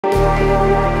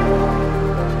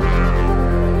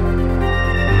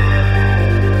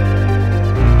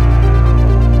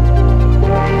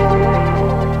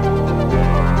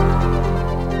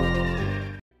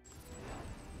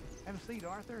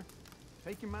Arthur.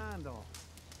 Take your mind off.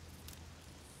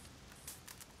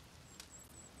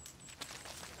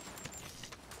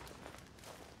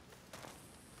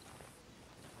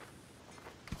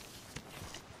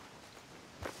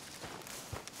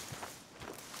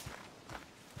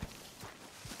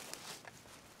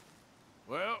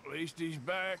 Well, at least he's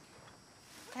back.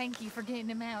 Thank you for getting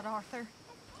him out, Arthur.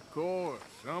 Of course,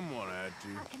 someone had to.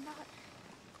 I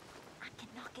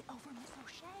cannot get over Miss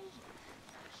O'Shea.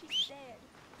 She's dead.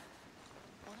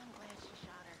 Well, I'm glad she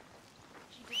shot her.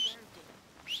 She deserved it.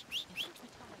 And truth be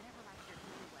told, I never liked her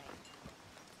anyway.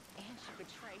 And she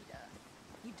betrayed us.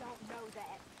 You don't know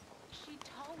that. She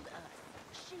told us.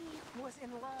 She was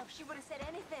in love. She would have said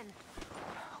anything.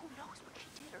 Who knows what she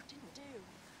did or didn't do?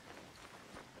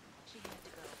 She had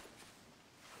to go.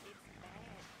 It's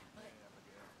bad, but...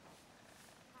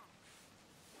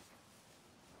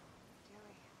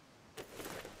 Tilly,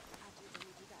 I do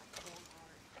believe you got a cold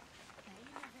heart. Now, you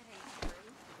know that ain't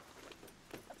true.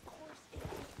 Of course it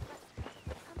ain't,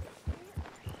 but I'm scared.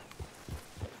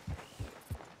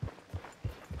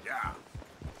 Yeah.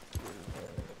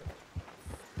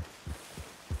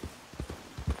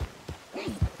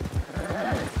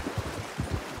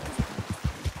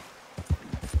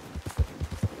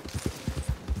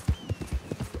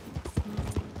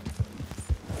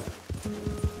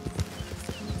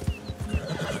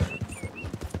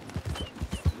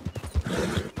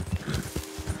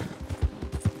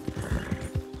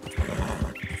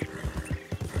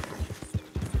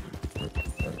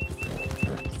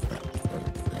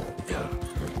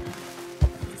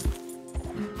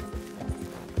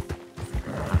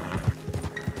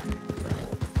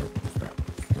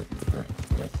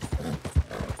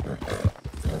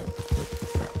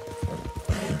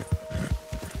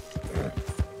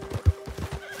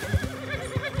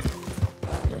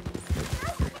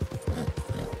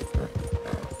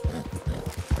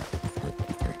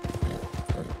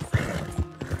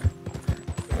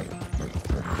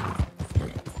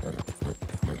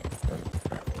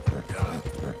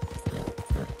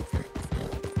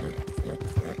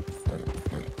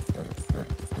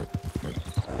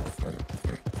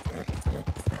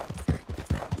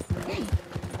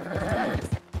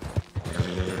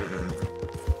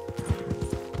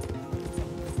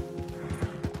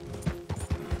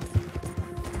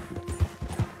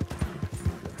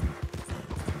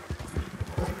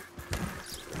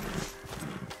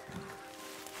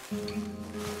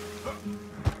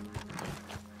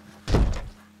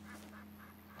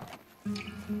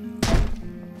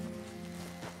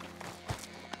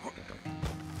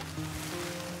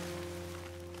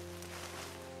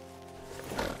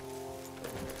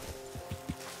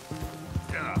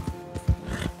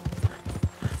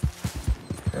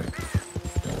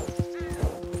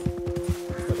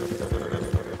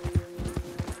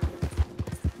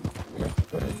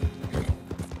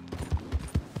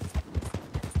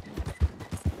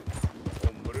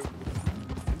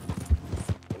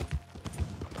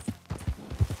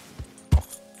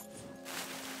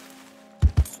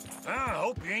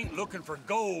 You ain't looking for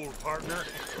gold, partner.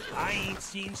 I ain't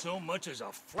seen so much as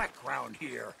a fleck round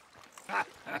here.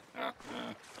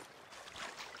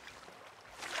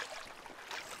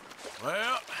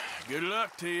 Well, good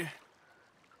luck to you.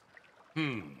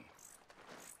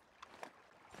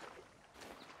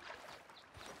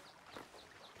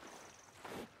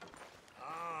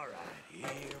 All right,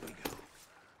 here we go.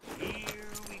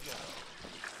 Here we go.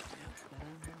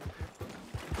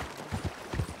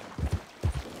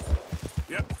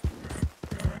 Yep.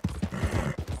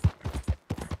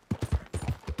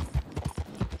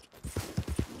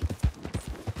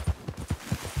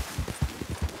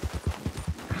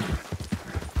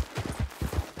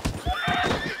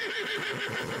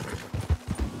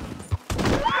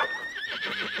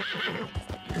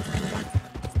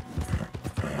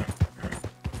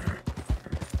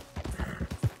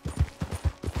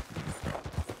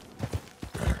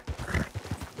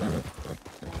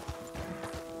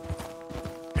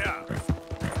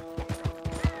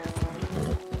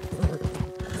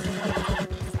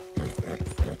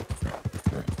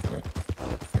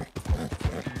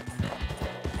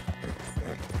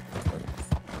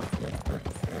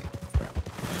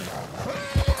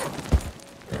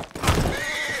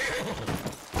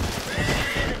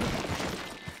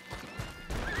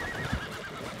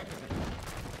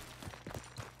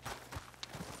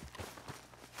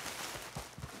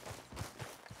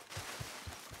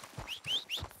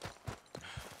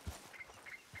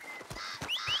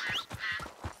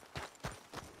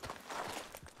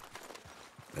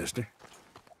 Mister?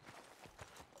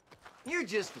 You're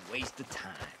just a waste of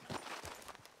time.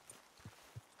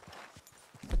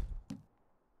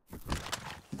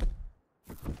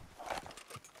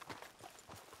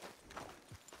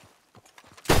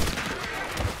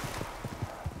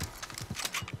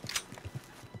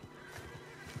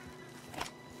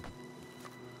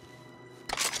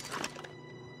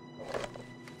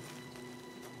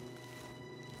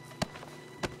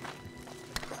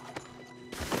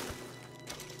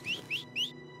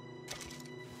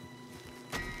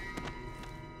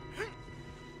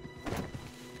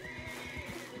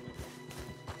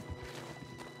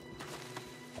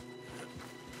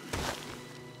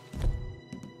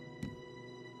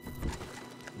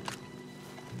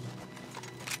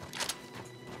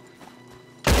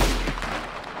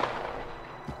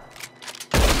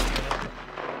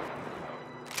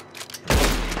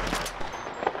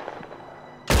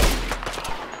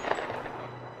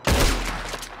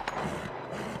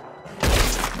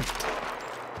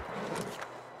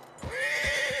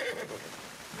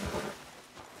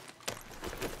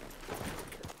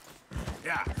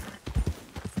 Yeah.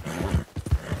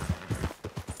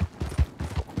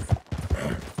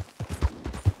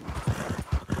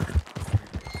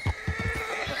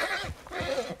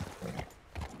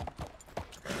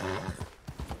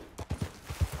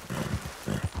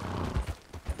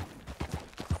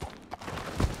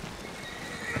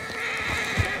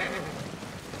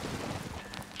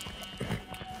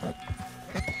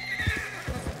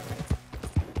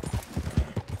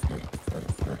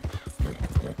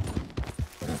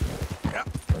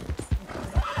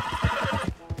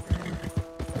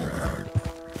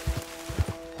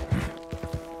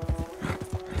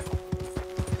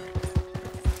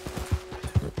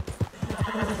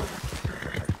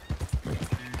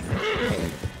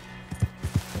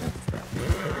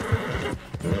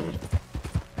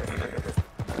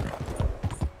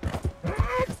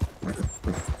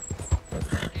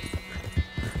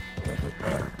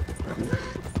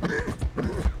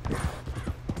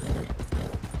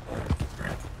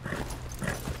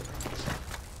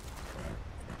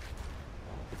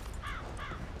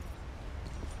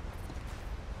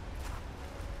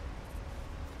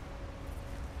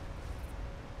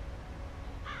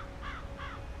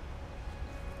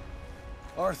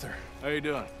 Arthur. How you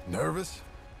doing? Nervous?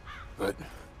 But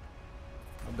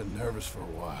I've been nervous for a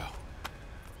while.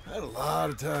 I had a lot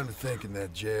of time to think in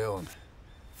that jail, and I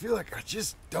feel like I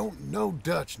just don't know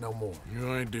Dutch no more.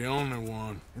 You ain't the only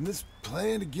one. And this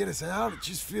plan to get us out, it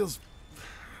just feels...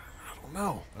 I don't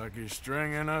know. Like he's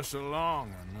stringing us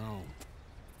along, I know.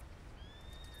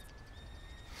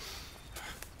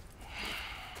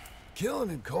 Killing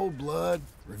in cold blood,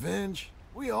 revenge,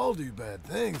 we all do bad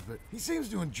things, but he seems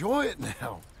to enjoy it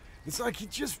now. It's like he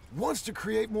just wants to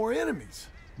create more enemies,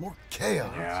 more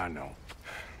chaos. Yeah, I know.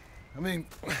 I mean,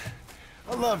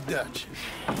 I love Dutch.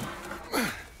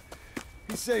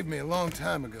 He saved me a long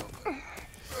time ago.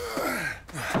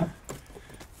 I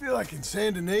feel like in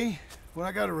Saint Denis, when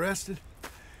I got arrested,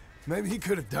 maybe he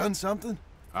could have done something.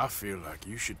 I feel like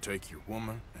you should take your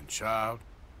woman and child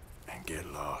and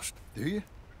get lost. Do you?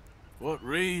 What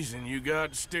reason you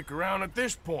got to stick around at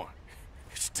this point?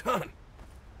 It's done.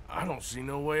 I don't see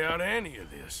no way out of any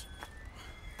of this.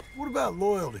 What about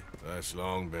loyalty? That's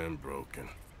long been broken.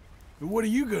 And what are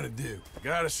you gonna do?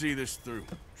 Gotta see this through.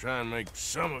 Try and make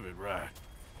some of it right.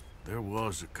 There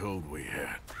was a code we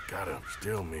had. Gotta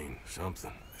still mean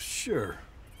something. Sure,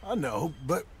 I know,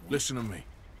 but... Listen to me.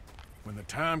 When the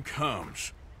time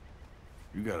comes,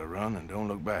 you gotta run and don't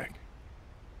look back.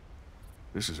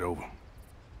 This is over.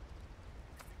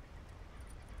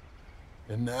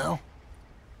 And now?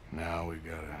 Now we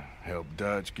gotta help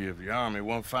Dutch give the army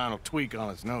one final tweak on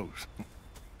its nose.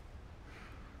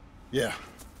 Yeah,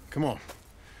 come on.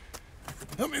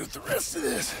 Help me with the rest of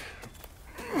this.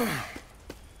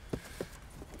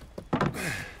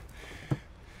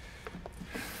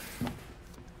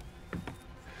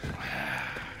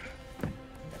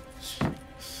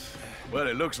 Well,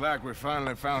 it looks like we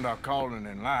finally found our calling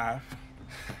in life.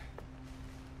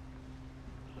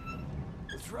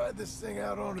 Let's ride this thing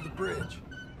out onto the bridge.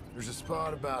 There's a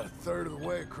spot about a third of the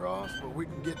way across where we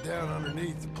can get down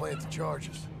underneath to plant the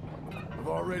charges. I've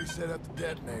already set up the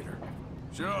detonator.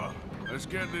 Sure, let's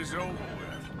get this over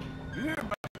with. You hear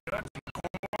about Dutch and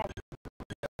Cornwall?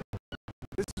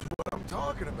 This is what I'm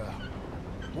talking about.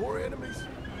 More enemies,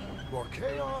 more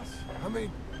chaos. I mean,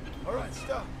 all right,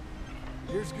 stop.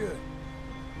 Here's good.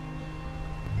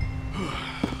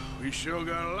 We sure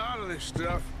got a lot of this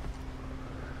stuff.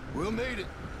 We'll need it.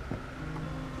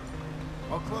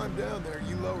 I'll climb down there,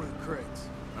 you lower the crates.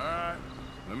 All right,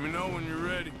 let me know when you're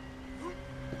ready.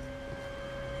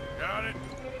 Got it?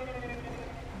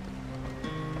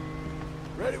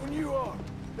 Ready when you are.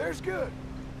 There's good.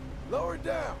 Lower it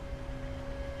down.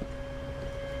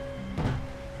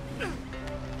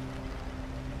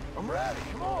 I'm ready,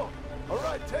 come on. All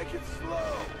right, take it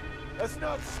slow. That's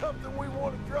not something we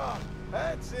want to drop.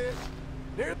 That's it.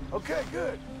 Near. Okay,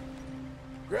 good.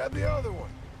 Grab the other one.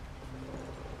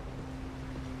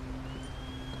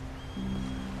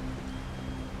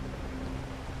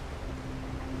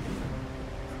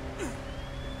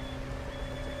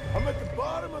 I'm at the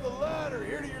bottom of the ladder,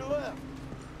 here to your left.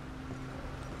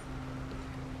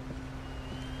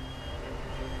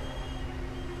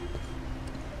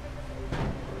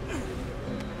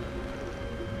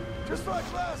 Just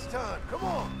like last time, come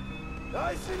on.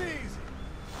 Nice and easy.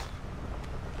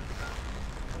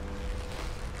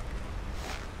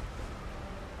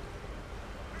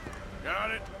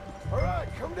 Got it? All right,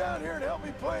 come down here and help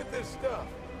me plant this stuff.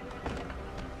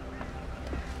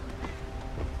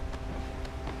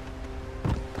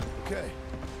 Okay,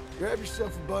 grab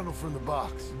yourself a bundle from the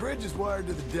box. The bridge is wired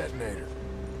to the detonator.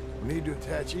 We need to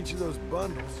attach each of those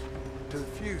bundles to the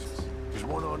fuses. There's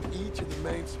one on each of the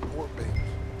main support beams.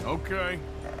 Okay.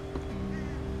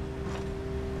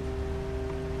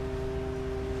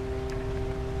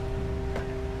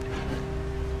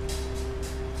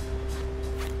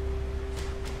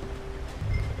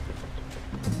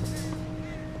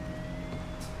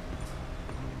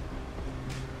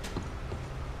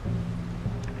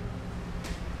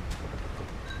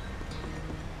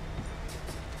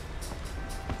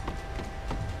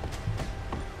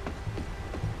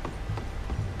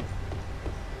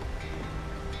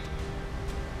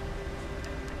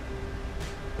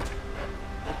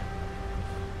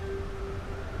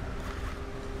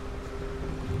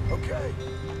 Okay.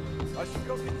 I should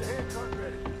go get the handcart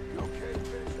ready. You okay to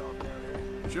finish off down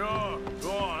here? Sure.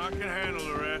 Go on. I can handle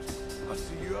the rest. I'll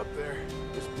see you up there.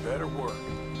 This better work.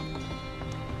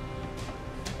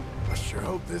 I sure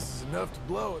hope this is enough to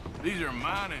blow it. These are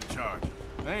mining charges.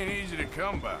 They ain't easy to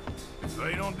come by. If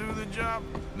they don't do the job,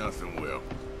 nothing will.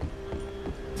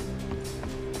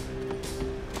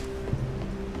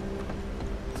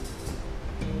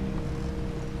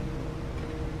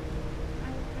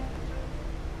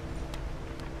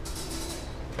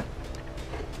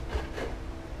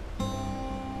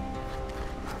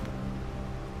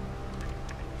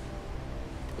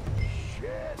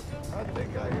 Shit! I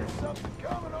think I hear something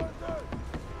coming, Arthur!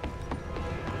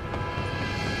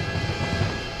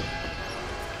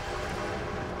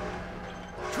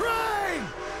 Train!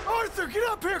 Arthur, get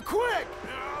up here quick!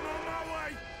 Yeah, I'm on my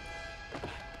way.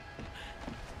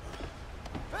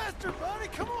 Faster, buddy,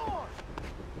 come on!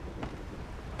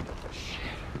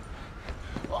 Shit.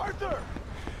 Arthur!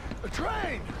 A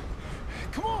train!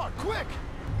 Come on, quick!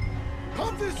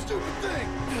 Pump this stupid thing!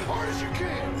 Hard as you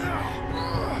can!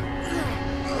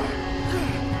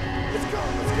 Let's go,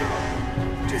 let's go!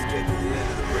 Just get to the end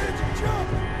of the bridge and jump!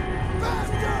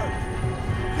 Faster!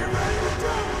 Get ready to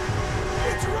jump!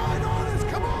 It's right on us,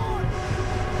 come on!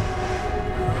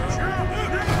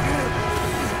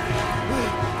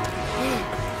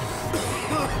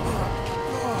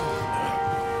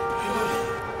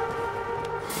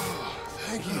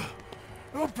 Thank you.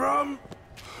 No problem.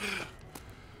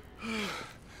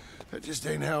 That just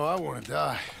ain't how I want to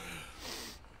die.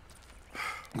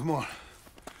 Come on.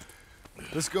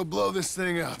 Let's go blow this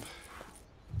thing up.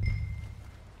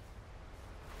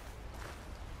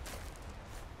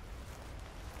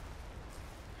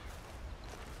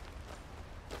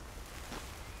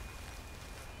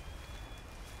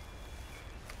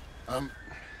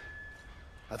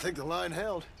 I think the line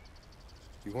held.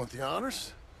 You want the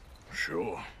honors?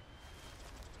 Sure.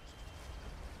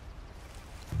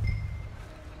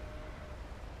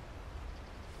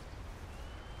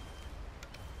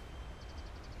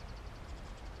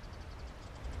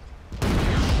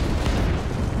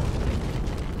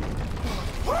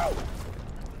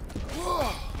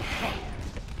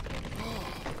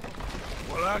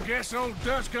 Well, I guess old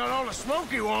Dutch got all the smoke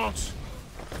he wants.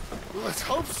 Let's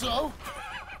hope so.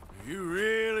 You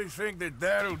really think that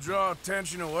that'll draw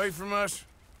attention away from us?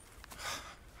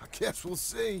 I guess we'll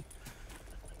see.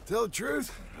 Tell the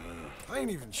truth, I ain't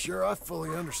even sure I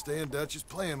fully understand Dutch's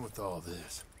plan with all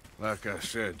this. Like I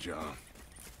said, John,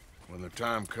 when the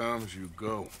time comes, you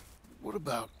go. What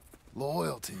about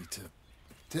loyalty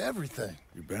to everything?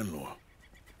 You've been loyal.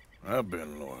 I've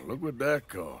been loyal. Look what that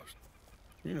cost.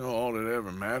 You know, all that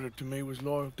ever mattered to me was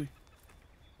loyalty.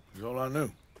 It was all I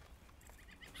knew.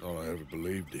 It's all I ever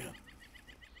believed in.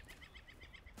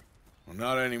 Well,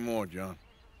 not anymore, John.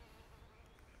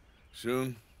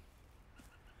 Soon,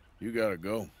 you gotta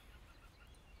go.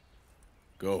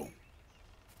 Go.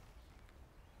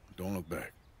 Don't look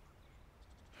back.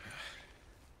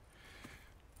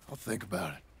 I'll think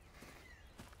about it.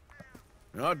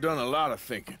 Now, I've done a lot of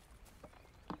thinking.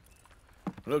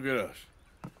 Look at us.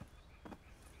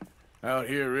 Out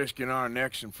here risking our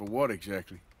necks, and for what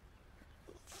exactly?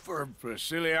 For a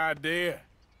silly idea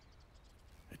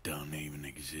that don't even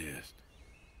exist.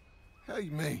 How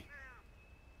you mean?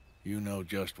 You know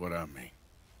just what I mean.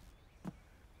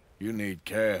 You need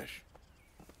cash.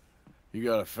 You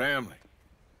got a family.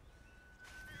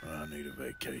 I need a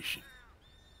vacation.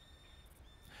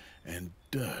 And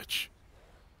Dutch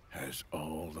has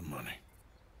all the money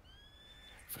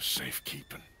for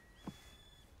safekeeping.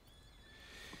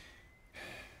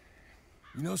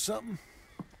 You know something?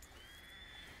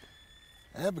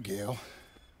 Abigail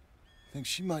thinks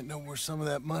she might know where some of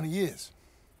that money is.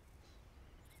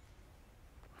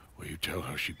 Well, you tell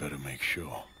her she better make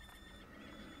sure.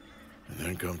 And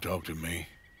then come talk to me.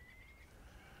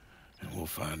 And we'll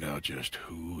find out just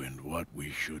who and what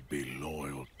we should be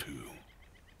loyal to.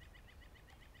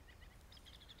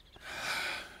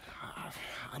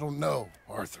 I don't know,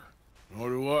 Arthur. Nor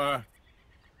do I.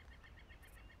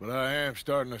 But I am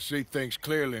starting to see things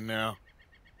clearly now.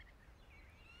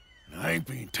 And I ain't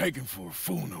being taken for a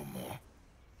fool no more.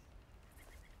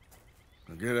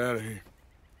 Now get out of here.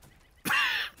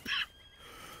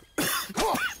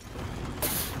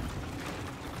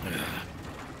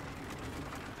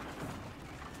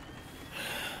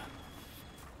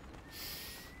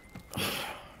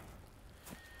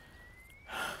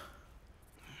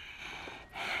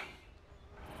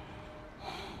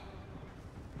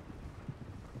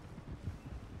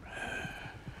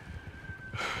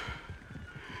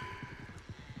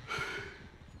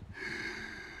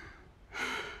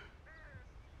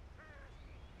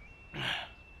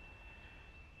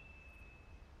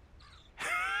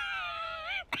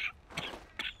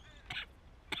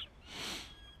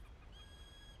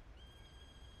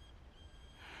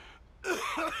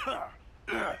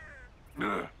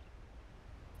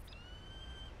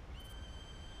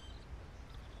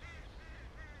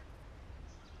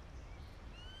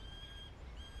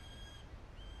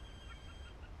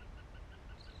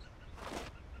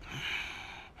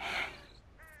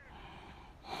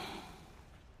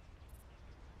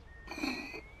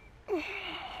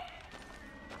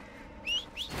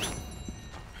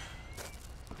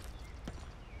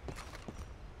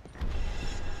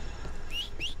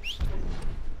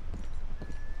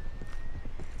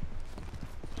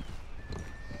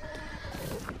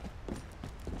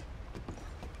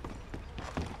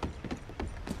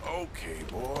 Okay,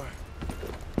 boy.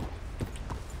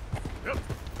 Yep.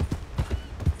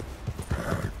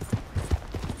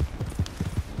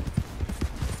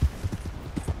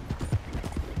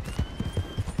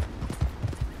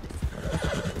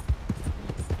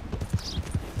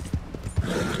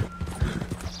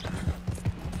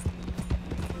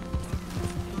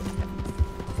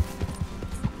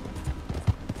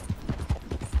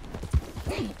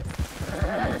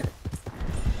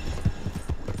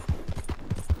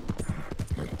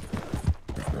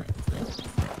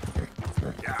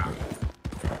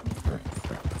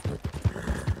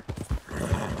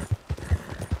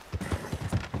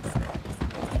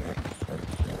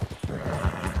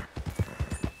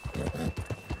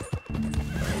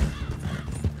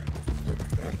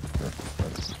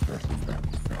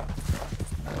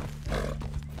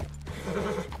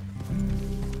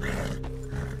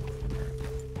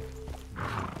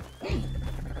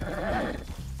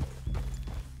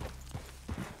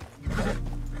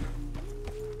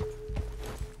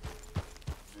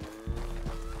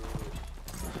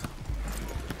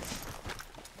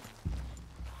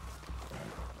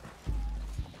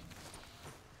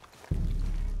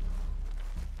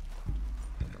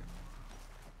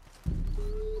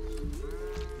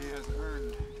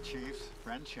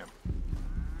 Friendship.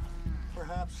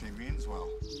 Perhaps he means well.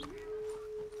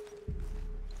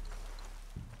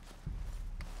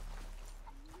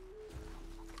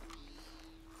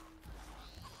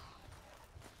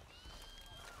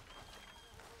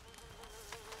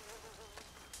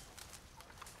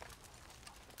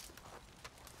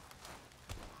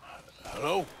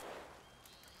 Hello?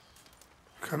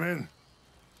 Come in.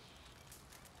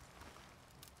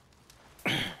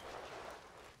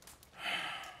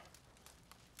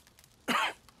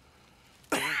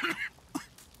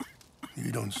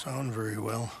 You don't sound very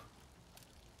well.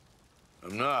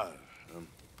 I'm not.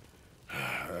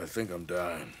 I think I'm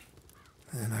dying.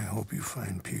 And I hope you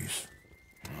find peace.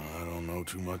 I don't know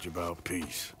too much about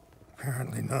peace.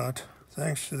 Apparently not.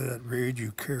 Thanks to that raid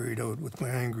you carried out with my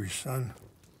angry son.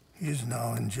 He is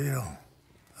now in jail,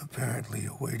 apparently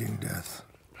awaiting death.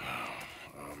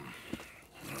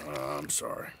 I'm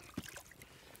sorry.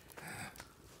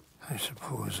 I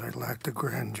suppose I lack the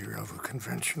grandeur of a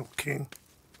conventional king.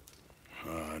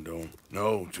 I don't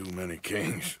know too many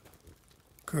kings.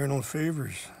 Colonel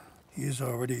Favors, he has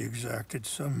already exacted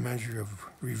some measure of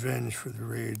revenge for the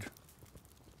raid.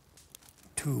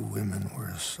 2 women were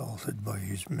assaulted by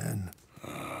his men.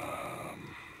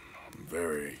 I'm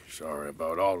very sorry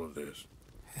about all of this.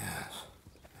 Yes.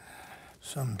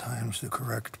 Sometimes the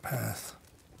correct path,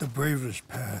 the bravest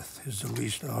path, is the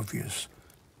least obvious,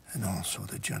 and also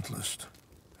the gentlest.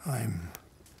 I'm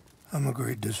a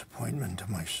great disappointment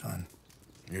to my son.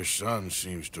 Your son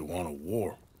seems to want a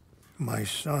war. My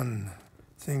son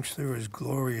thinks there is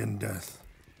glory in death.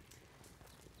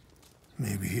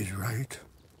 Maybe he's right,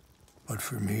 but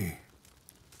for me,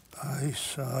 I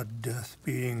saw death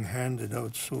being handed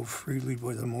out so freely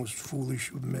by the most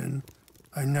foolish of men,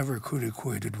 I never could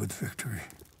equate it with victory.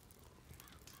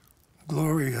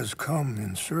 Glory has come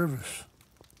in service.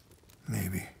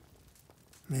 Maybe.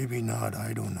 Maybe not,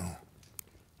 I don't know.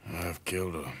 I've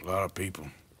killed a lot of people.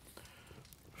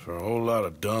 For a whole lot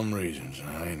of dumb reasons, and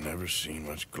I ain't never seen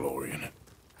much glory in it.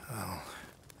 Well,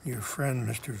 your friend,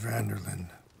 Mr. Vanderlyn,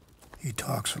 he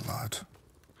talks a lot.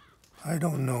 I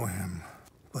don't know him,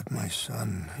 but my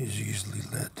son is easily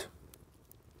led.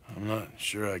 I'm not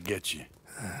sure I get you.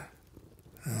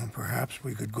 Well, perhaps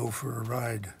we could go for a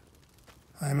ride.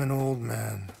 I'm an old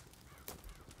man.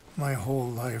 My whole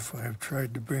life I have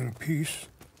tried to bring peace.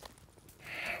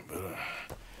 But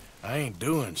I ain't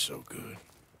doing so good.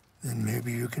 Then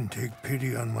maybe you can take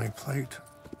pity on my plight.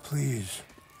 Please,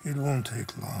 it won't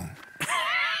take long.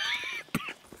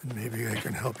 And maybe I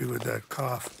can help you with that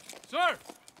cough. Sir!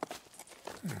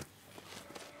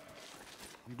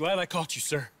 I'm glad I caught you,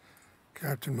 sir.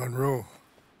 Captain Monroe,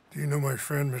 do you know my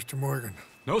friend, Mr. Morgan?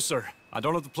 No, sir. I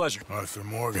don't have the pleasure. Arthur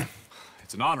Morgan.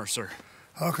 It's an honor, sir.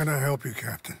 How can I help you,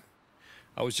 Captain?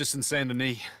 I was just in Saint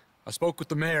Denis. I spoke with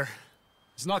the mayor.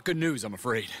 It's not good news, I'm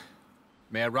afraid.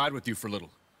 May I ride with you for a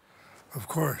little? Of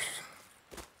course.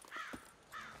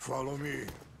 Follow me.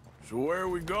 So where are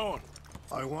we going?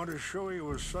 I want to show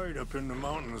you a site up in the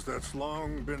mountains that's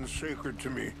long been sacred to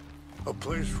me. A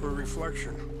place for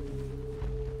reflection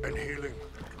and healing.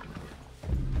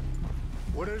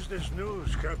 What is this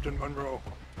news, Captain Monroe?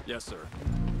 Yes, sir.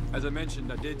 As I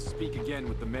mentioned, I did speak again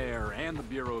with the mayor and the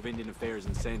Bureau of Indian Affairs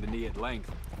in Saint Denis at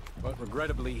length. But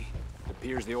regrettably, it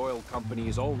appears the oil company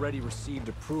has already received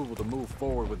approval to move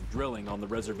forward with drilling on the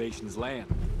reservation's land.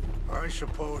 I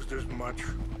supposed as much.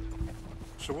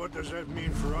 So what does that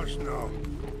mean for us now?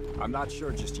 I'm not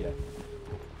sure just yet.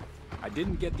 I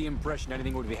didn't get the impression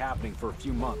anything would be happening for a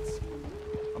few months.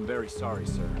 I'm very sorry,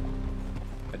 sir.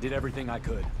 I did everything I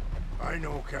could. I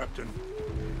know, Captain.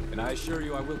 And I assure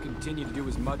you I will continue to do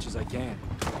as much as I can.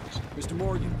 Mr.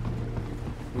 Morgan,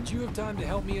 would you have time to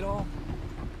help me at all?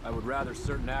 I would rather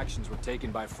certain actions were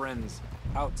taken by friends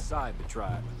outside the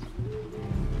tribe.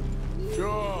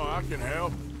 Sure, I can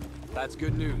help. That's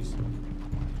good news.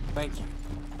 Thank you.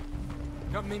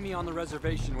 Come meet me on the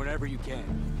reservation whenever you can.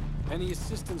 Any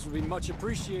assistance would be much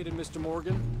appreciated, Mr.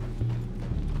 Morgan.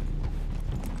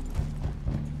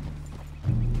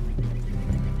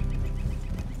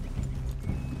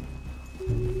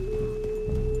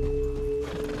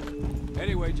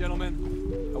 Anyway,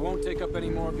 gentlemen, I won't take up any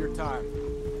more of your time.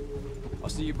 I'll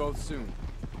see you both soon.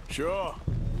 Sure.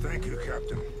 Thank you,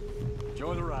 Captain.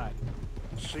 Enjoy the ride.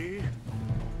 See?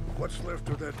 What's left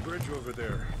of that bridge over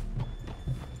there?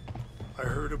 I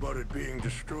heard about it being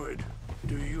destroyed.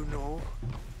 Do you know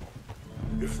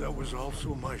if that was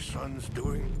also my son's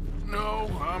doing?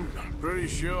 No, I'm pretty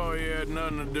sure he had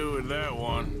nothing to do with that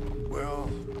one.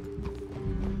 Well,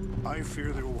 I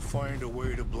fear they will find a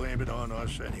way to blame it on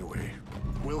us anyway.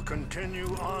 We'll continue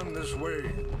on this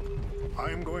way.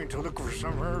 I'm going to look for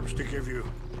some herbs to give you.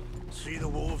 See the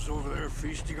wolves over there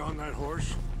feasting on that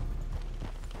horse?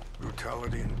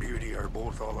 Brutality and beauty are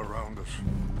both all around us.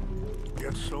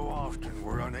 Yet so often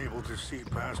we're unable to see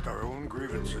past our own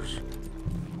grievances.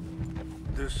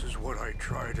 This is what I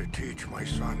try to teach my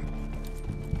son.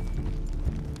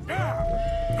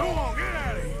 Yeah! Go on, get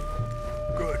out of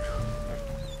here! Good.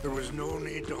 There was no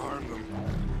need to harm them.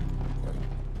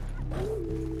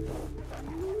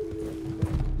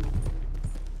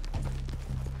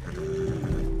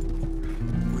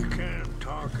 We can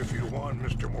talk if you want,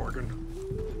 Mr. Morgan.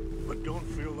 But don't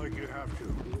feel like you have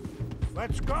to.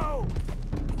 Let's go!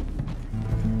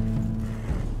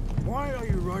 Why are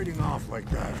you riding off like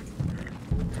that?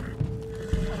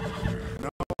 Now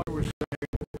I was saying,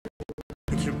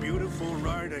 it's a beautiful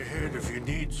ride ahead if you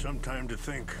need some time to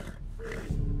think.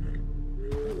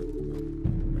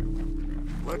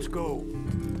 Let's go.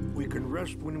 We can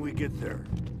rest when we get there.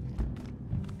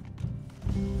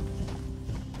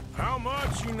 How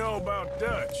much you know about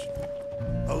Dutch?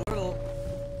 A little.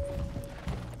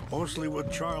 Mostly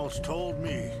what Charles told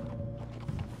me.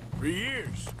 For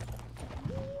years.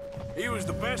 He was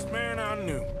the best man I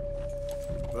knew.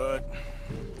 But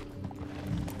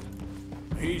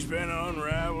he's been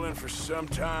unraveling for some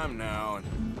time now, and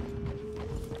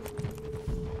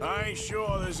I ain't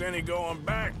sure there's any going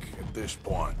back at this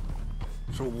point.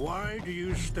 So why do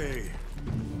you stay?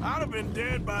 I'd have been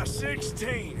dead by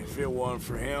 16 if it wasn't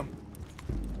for him.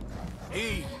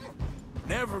 He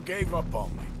never gave up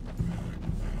on me.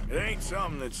 It ain't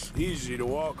something that's easy to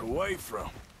walk away from.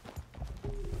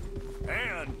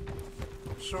 And...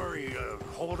 Sorry,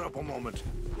 hold up a moment.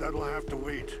 That'll have to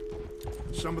wait.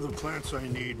 Some of the plants I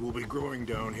need will be growing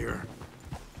down here.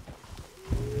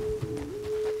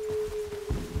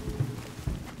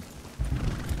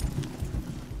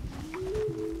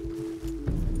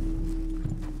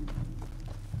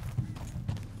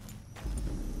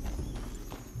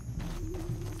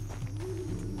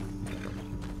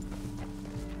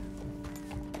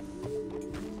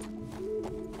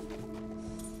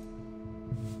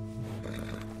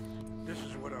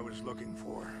 was looking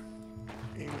for.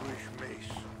 English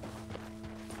mace.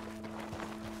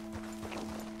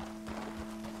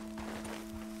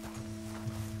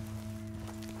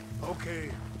 Okay,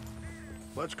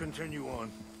 let's continue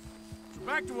on. So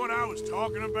back to what I was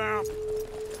talking about.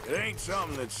 It ain't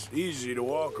something that's easy to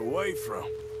walk away from.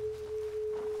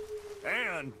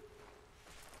 And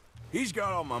he's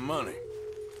got all my money.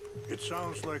 It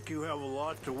sounds like you have a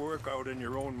lot to work out in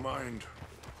your own mind.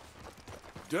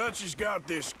 Dutch has got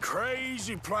this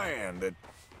crazy plan that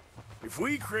if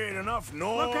we create enough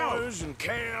noise and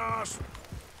chaos,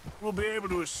 we'll be able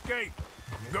to escape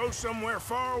and go somewhere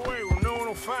far away where no one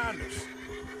will find us.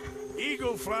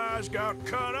 Eagle Fly's got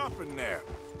caught up in there.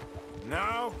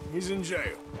 Now he's in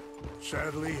jail.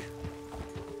 Sadly,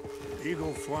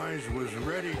 Eagle Flies was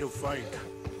ready to fight.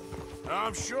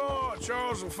 I'm sure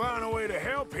Charles will find a way to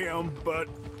help him, but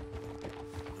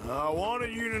I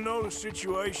wanted you to know the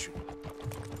situation.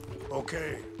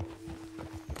 Okay.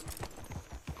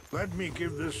 Let me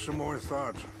give this some more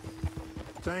thought.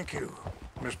 Thank you,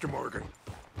 Mr. Morgan.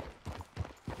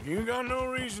 You got no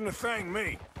reason to thank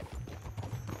me.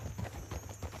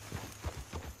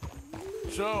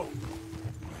 So,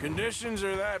 conditions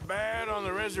are that bad on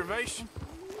the reservation?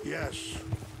 Yes.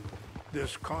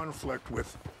 This conflict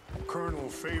with Colonel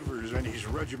Favors and his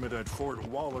regiment at Fort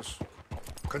Wallace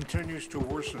continues to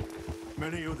worsen.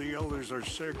 Many of the elders are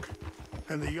sick,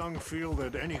 and the young feel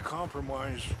that any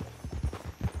compromise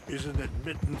is an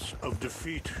admittance of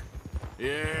defeat.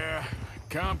 Yeah,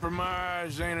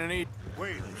 compromise ain't an easy...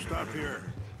 Wait, stop here.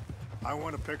 I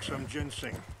want to pick some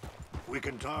ginseng. We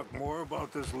can talk more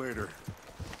about this later.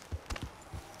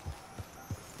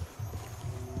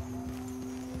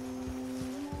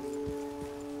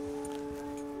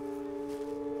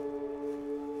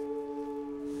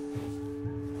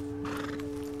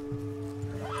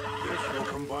 This will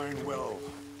combine well.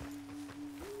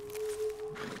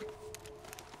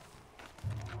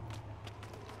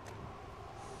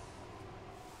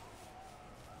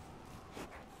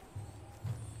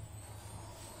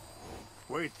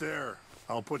 Wait there.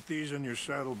 I'll put these in your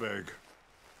saddlebag.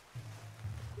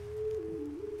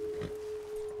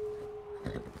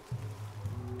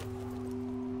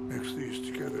 Mix these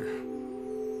together.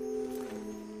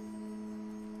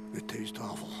 They taste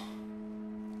awful,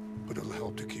 but it'll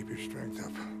help to keep your strength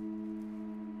up.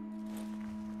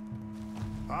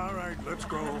 All right, let's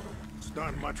go. It's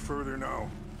not much further now.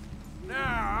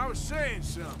 Now, I was saying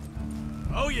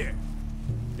something. Oh, yeah.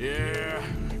 Yeah,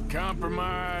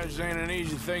 compromise ain't an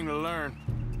easy thing to learn.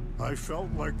 I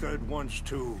felt like that once,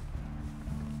 too.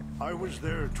 I was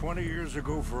there 20 years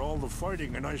ago for all the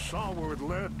fighting, and I saw where it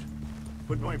led.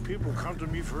 But my people come to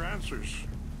me for answers,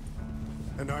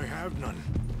 and I have none.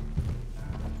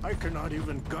 I cannot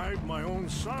even guide my own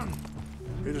son.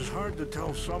 It is hard to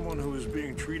tell someone who is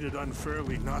being treated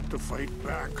unfairly not to fight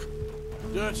back.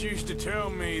 Dutch used to tell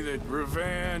me that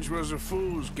revenge was a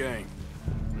fool's game.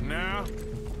 Now,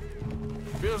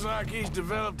 feels like he's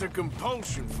developed a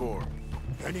compulsion for it.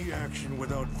 Any action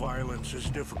without violence is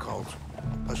difficult,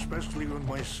 especially when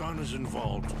my son is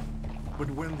involved. But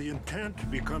when the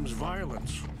intent becomes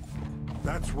violence,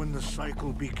 that's when the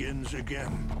cycle begins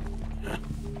again.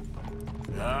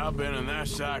 I've been in that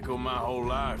cycle my whole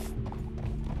life.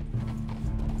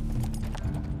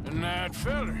 And that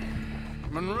fella,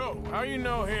 Monroe, how you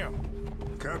know him?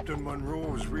 Captain Monroe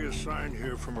was reassigned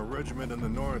here from a regiment in the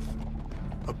north.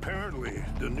 Apparently,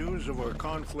 the news of our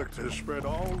conflict has spread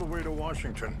all the way to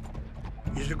Washington.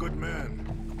 He's a good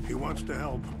man. He wants to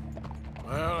help.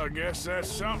 Well, I guess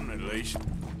that's something at least.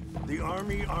 The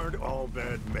Army aren't all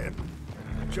bad men.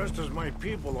 Just as my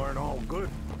people aren't all good.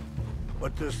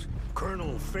 But this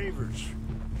Colonel Favors,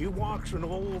 he walks an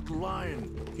old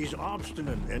line. He's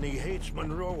obstinate and he hates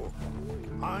Monroe.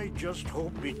 I just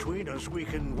hope between us we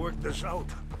can work this out.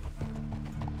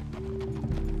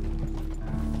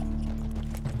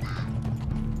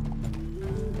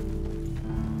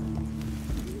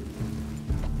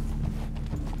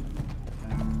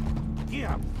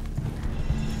 Yeah.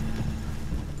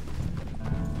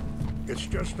 It's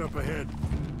just up ahead.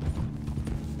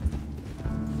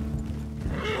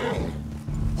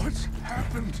 What's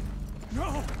happened?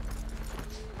 No!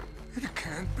 It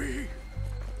can't be.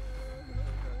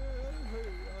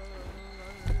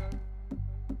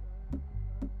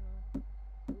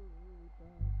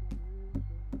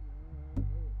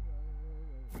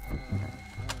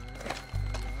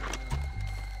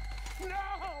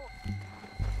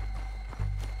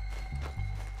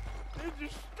 They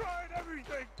destroyed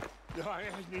everything! I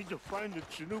need to find the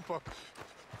Chinoopa.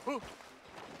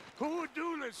 Who would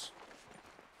do this?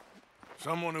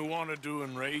 Someone who wanted to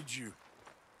enrage you.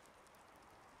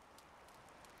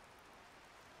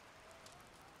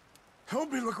 Help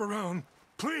me look around,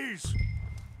 please.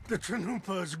 The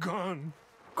Chanupa is gone.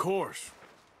 Of course.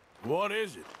 What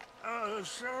is it? A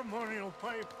ceremonial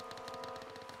pipe.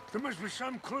 There must be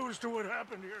some clues to what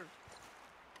happened here.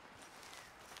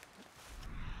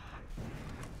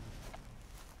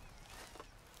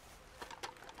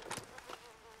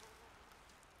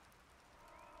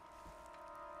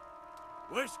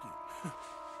 Whiskey.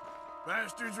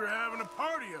 Bastards are having a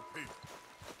party up here.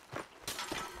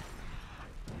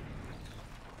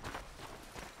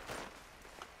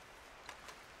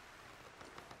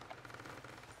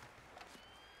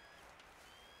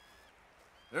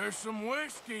 There's some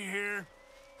whiskey here.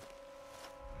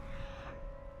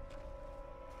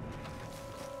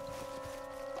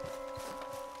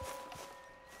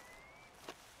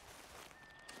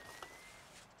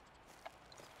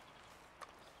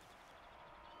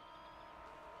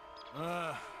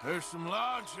 There's some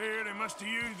logs here they must have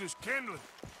used as kindling.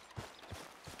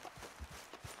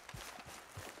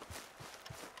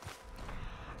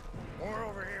 More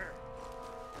over here.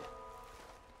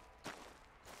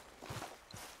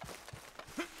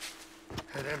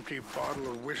 An empty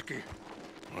bottle of whiskey.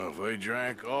 Well, if they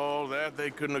drank all that,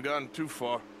 they couldn't have gotten too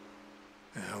far.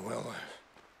 Yeah, well,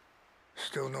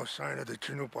 still no sign of the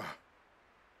Chanupa.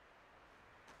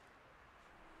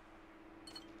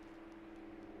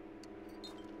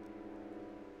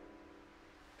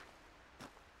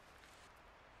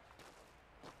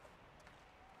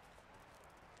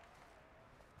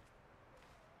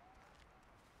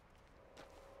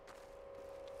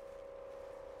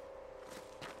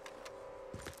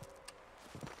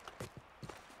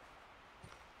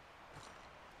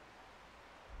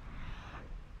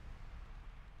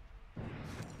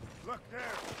 Look there!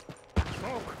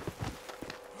 Smoke!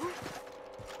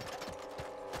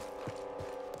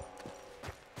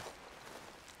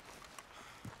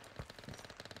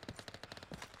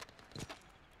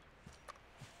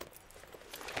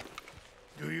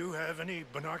 Do you have any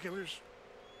binoculars?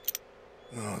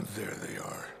 Oh, there they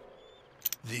are.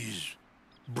 These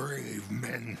brave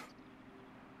men.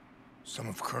 Some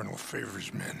of Colonel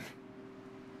Favor's men.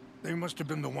 They must have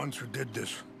been the ones who did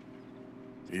this.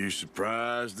 Are you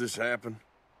surprised this happened?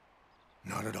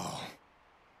 Not at all.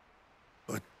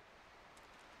 But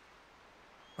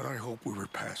I hope we were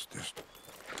past this.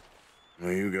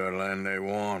 Well, you got land they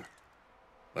want.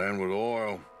 Land with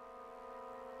oil.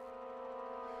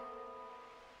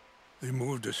 They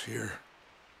moved us here.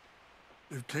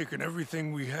 They've taken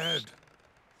everything we had.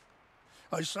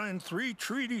 I signed 3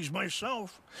 treaties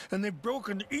myself, and they've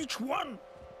broken each one.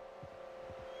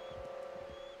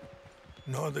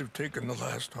 Now they've taken the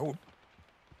last hope.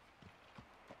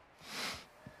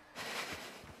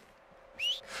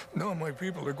 Now my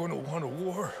people are going to want a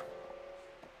war.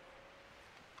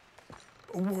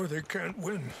 A war they can't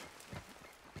win.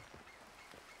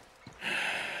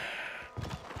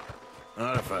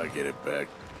 Not if I get it back.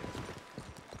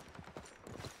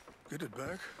 Get it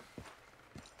back?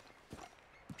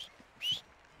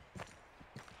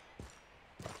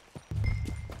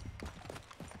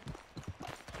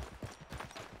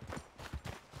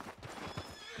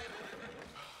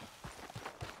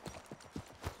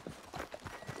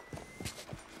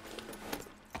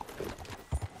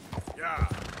 Yeah.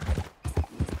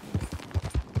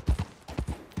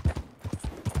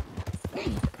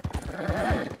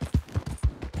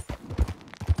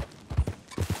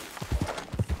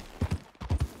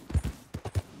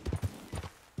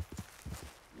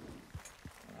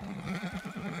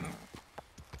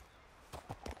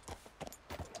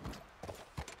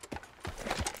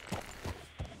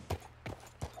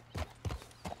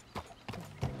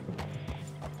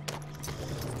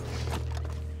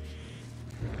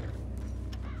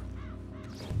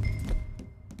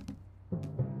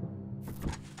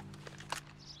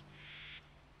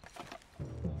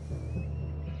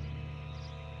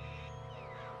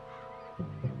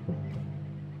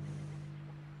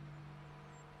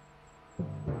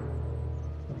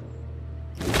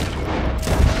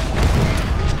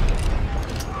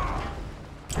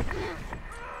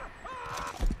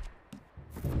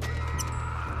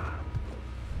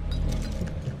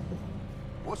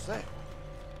 What's that?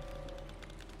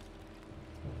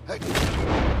 Hey!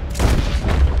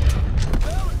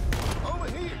 Over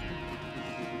here!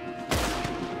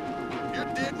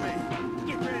 You're dead man!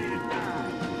 Get ready to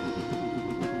die!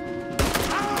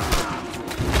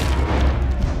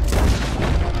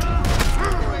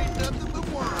 You ain't nothing but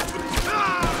worms!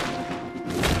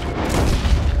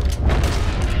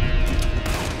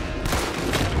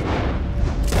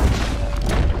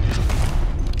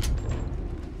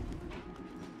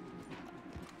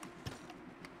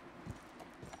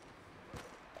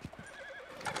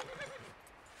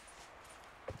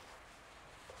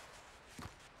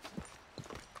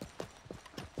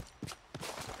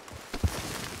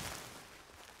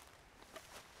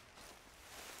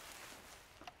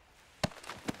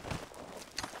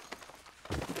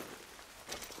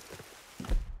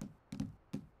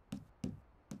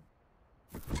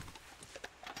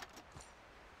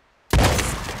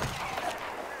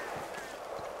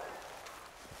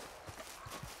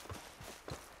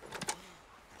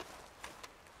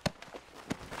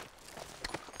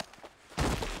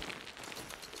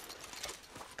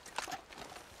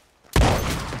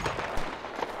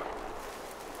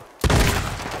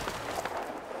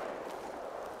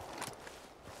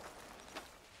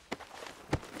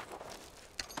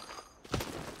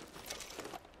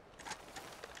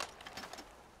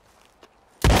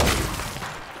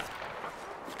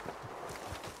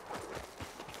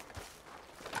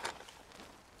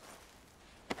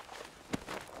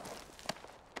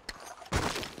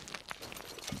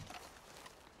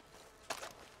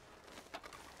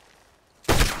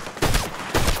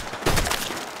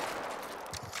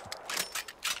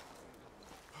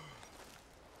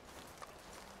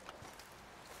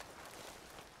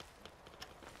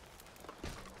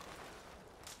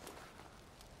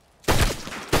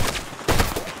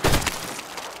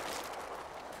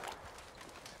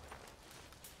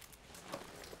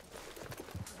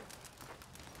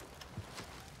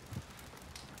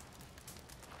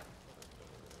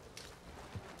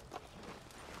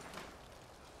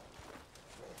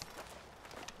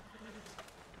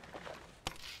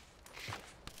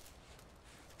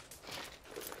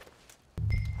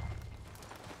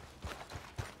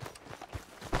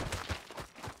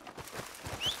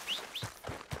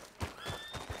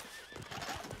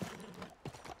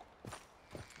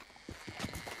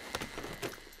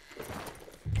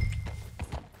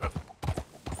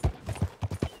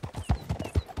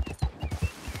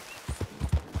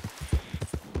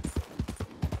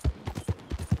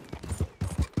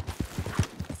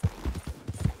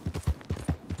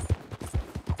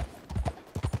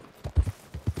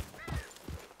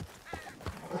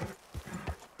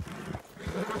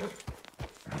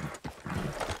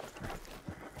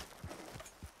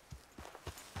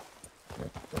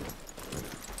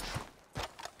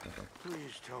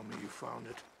 Please tell me you found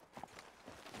it.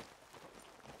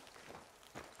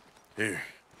 Here.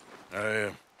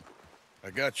 I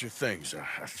got your things,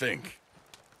 I think.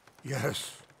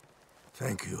 Yes.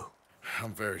 Thank you.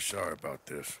 I'm very sorry about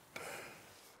this.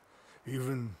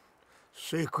 Even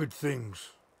sacred things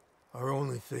are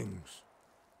only things.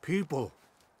 People,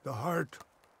 the heart,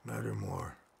 matter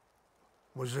more.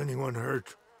 Was anyone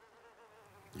hurt?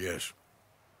 Yes.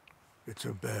 It's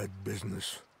a bad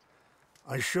business.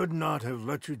 I should not have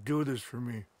let you do this for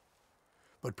me.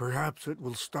 But perhaps it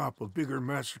will stop a bigger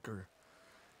massacre.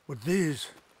 With these,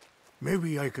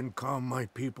 maybe I can calm my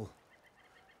people.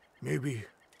 Maybe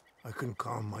I can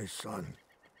calm my son.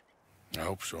 I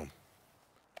hope so.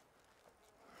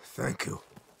 Thank you.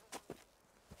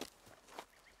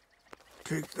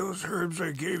 Take those herbs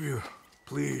I gave you,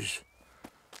 please.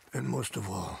 And most of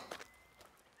all,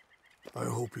 I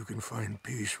hope you can find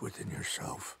peace within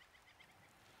yourself.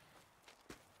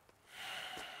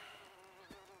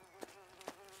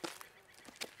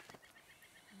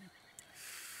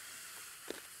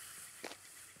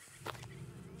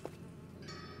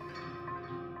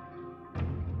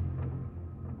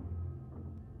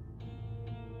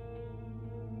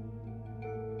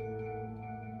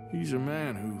 He's a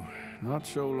man who, not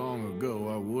so long ago,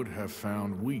 I would have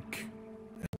found weak.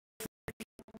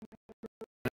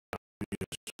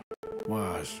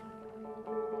 Wise,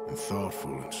 and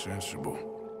thoughtful and sensible.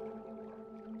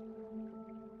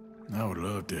 I would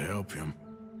love to help him.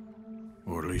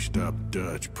 Or at least stop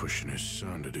Dutch pushing his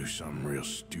son to do something real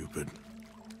stupid.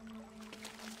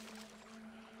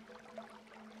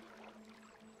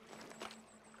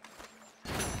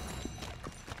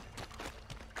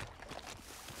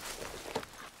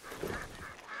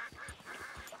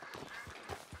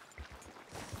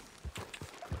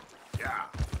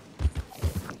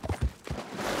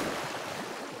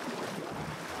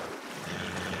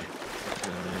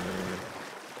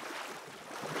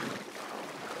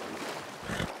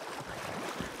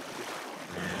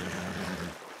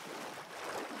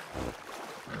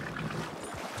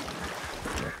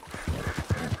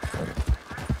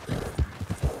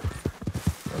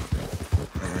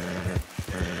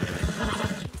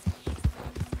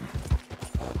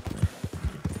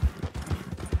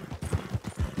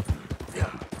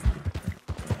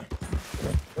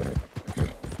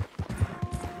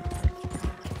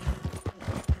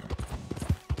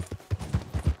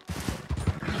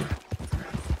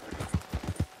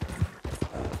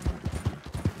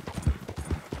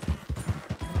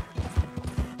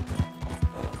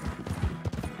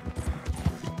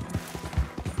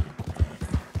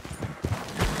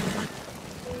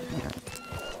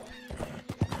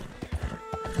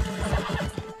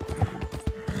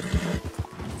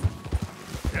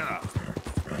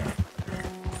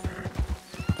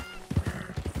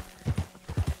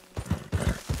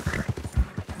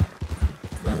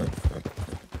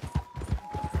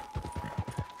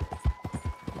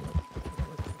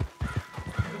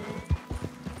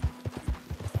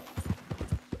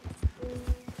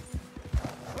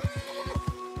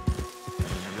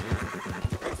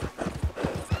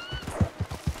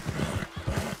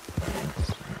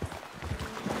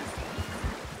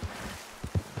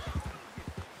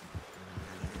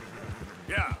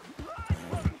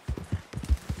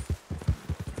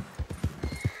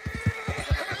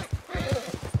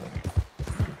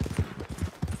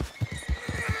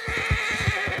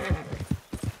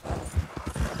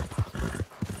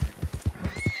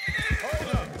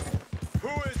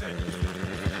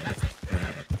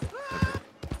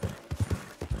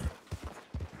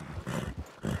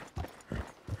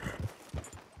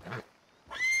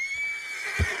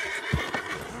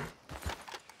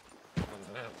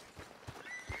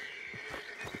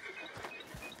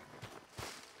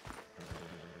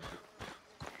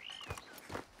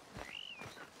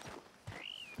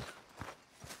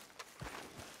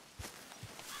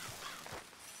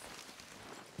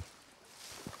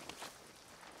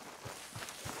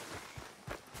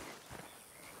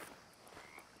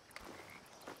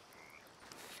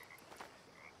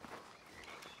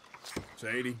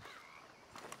 Sadie?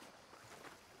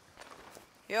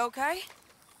 You okay?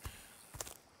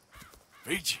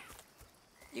 Peachy?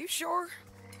 You sure?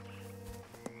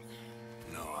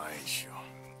 No, I ain't sure.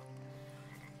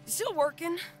 You still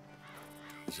working?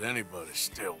 Is anybody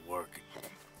still working?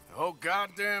 The whole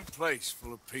goddamn place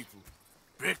full of people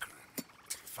bickering,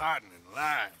 fighting and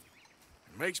lying.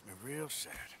 It makes me real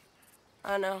sad.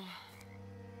 I know.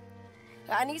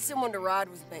 I need someone to ride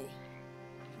with me.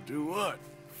 Do what?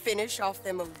 Finish off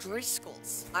them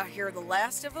O'Driscolls. I hear the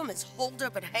last of them is holed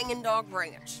up at Hanging Dog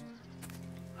Ranch.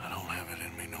 I don't have it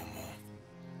in me no more.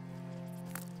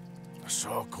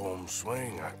 saw Colm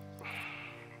swing, I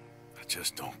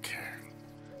just don't care.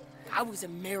 I was a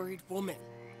married woman.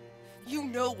 You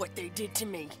know what they did to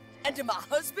me. And to my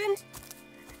husband?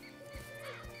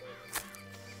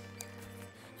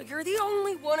 Like, you're the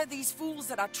only one of these fools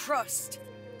that I trust.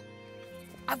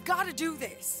 I've got to do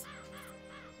this.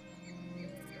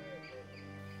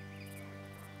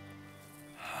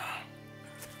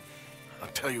 I'll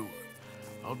tell you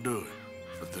what, I'll do it.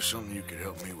 But there's something you could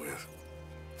help me with.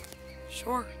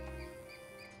 Sure.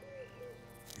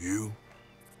 You,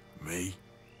 me,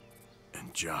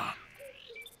 and John.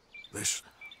 This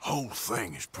whole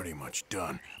thing is pretty much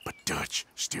done, but Dutch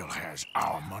still has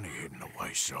our money hidden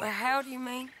away, so... But how do you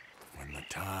mean? When the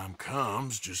time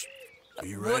comes, just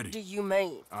be ready. What do you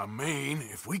mean? I mean,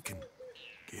 if we can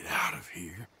get out of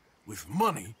here with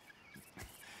money,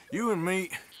 you and me,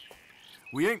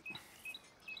 we're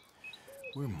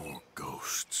more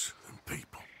ghosts than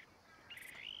people.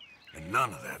 And none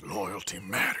of that loyalty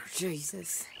matters.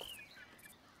 Jesus.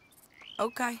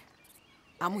 Okay.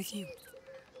 I'm with you.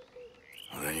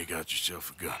 Well, then you got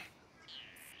yourself a gun.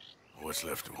 What's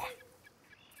left of one.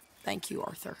 Thank you,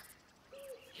 Arthur.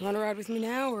 You want to ride with me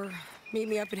now, or meet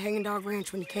me up at Hanging Dog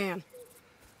Ranch when you can?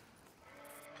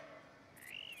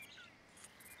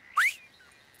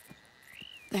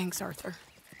 Thanks, Arthur.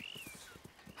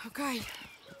 Okay.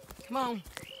 Come on.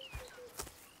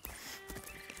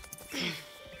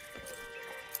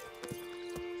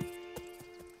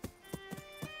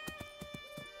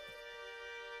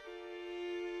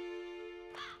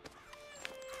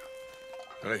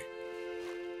 Hey.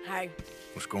 Hey.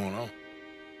 What's going on?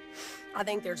 I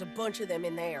think there's a bunch of them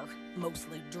in there,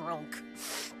 mostly drunk.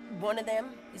 One of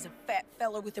them is a fat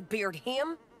fella with a beard.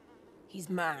 Him, he's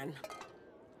mine.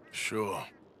 Sure.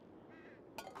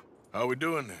 How are we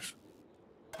doing this?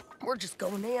 We're just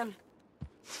going in.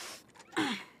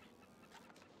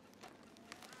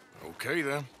 Okay,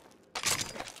 then.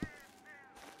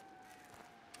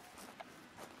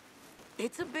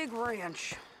 It's a big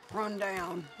ranch. Run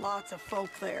down. Lots of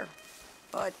folk there.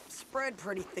 But spread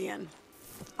pretty thin.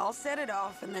 I'll set it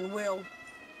off, and then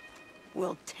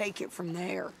we'll take it from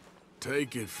there.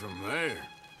 Take it from there?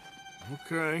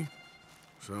 Okay.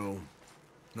 So,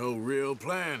 no real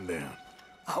plan, then?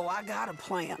 Oh, I got a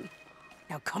plan.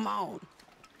 Now, come on.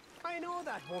 I know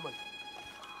that woman.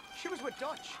 She was with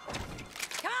Dutch.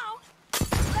 Come on!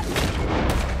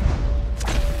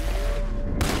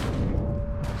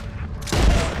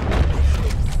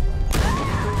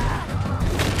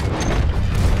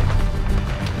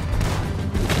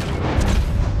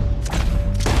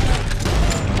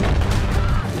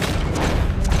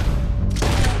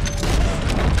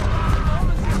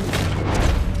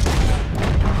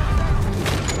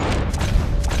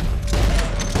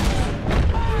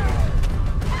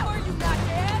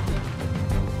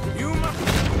 You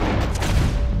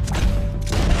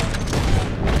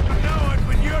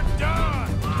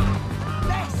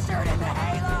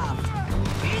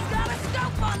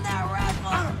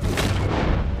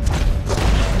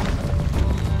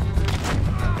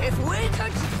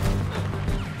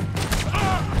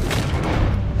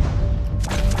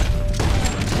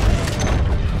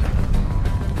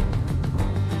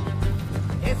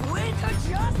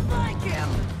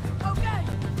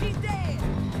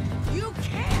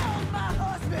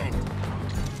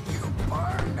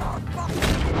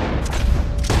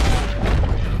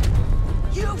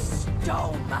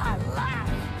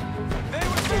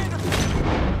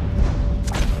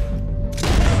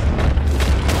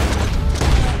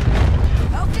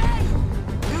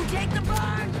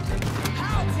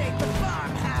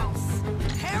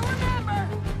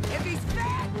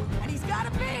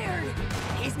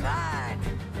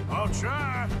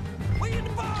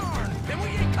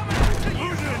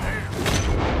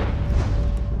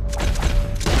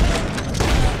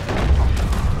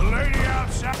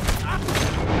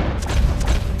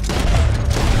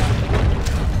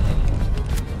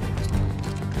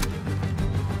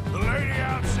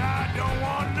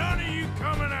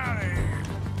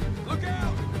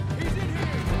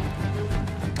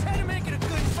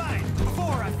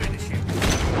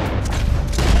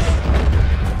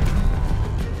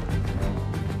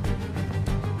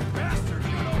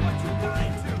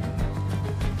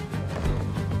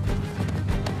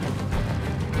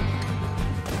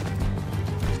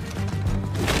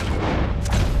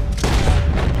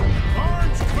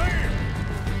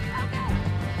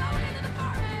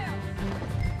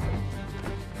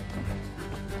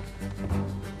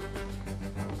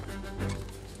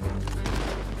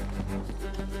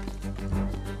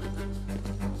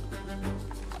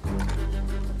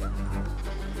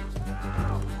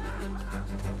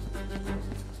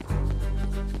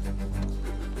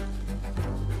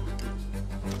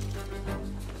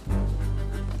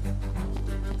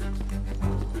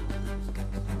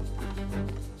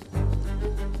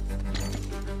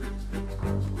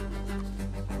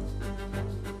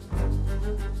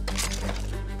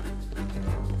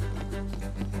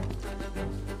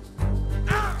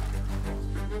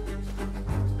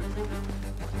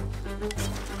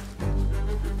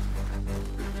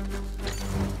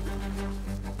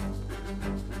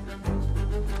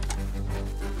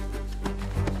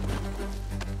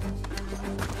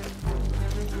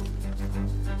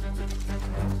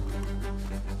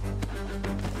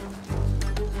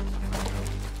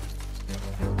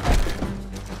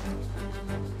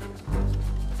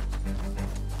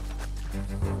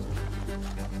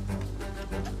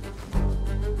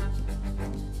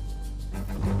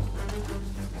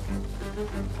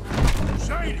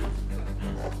Sadie!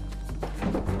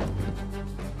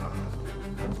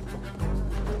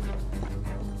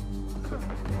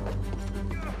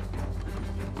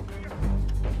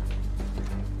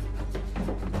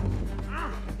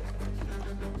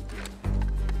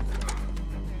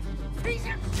 Piece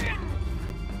of shit!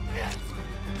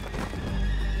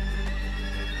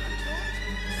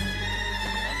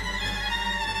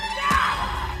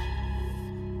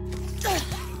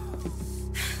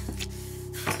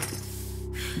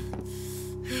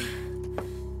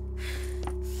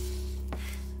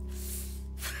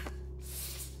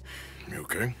 You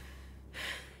okay?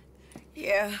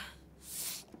 Yeah.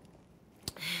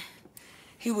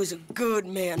 He was a good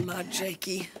man, my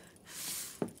Jakey.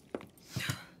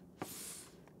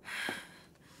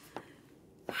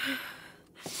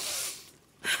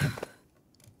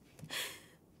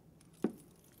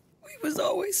 We was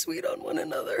always sweet on one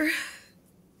another.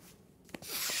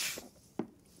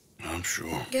 I'm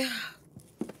sure. Yeah.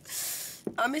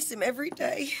 I miss him every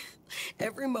day,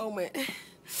 every moment.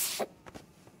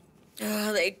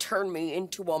 They turned me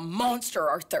into a monster,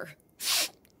 Arthur.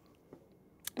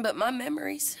 But my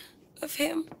memories of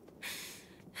him,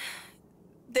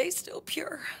 they still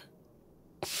pure.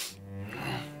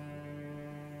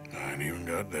 I ain't even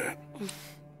got that.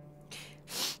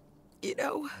 You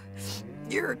know,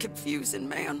 you're a confusing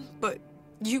man, but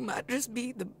you might just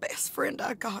be the best friend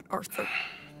I got, Arthur.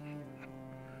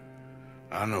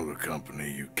 I know the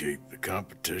company you keep. The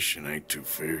competition ain't too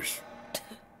fierce.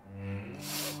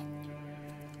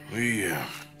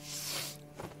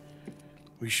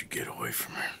 We should get away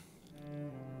from her.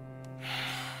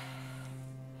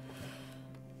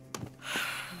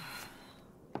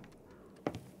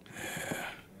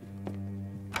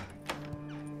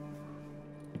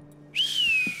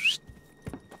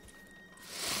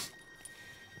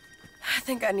 I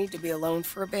think I need to be alone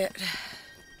for a bit.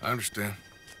 I understand.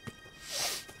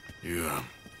 You,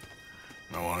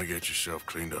 might want to get yourself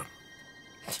cleaned up.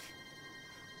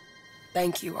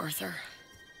 Thank you, Arthur.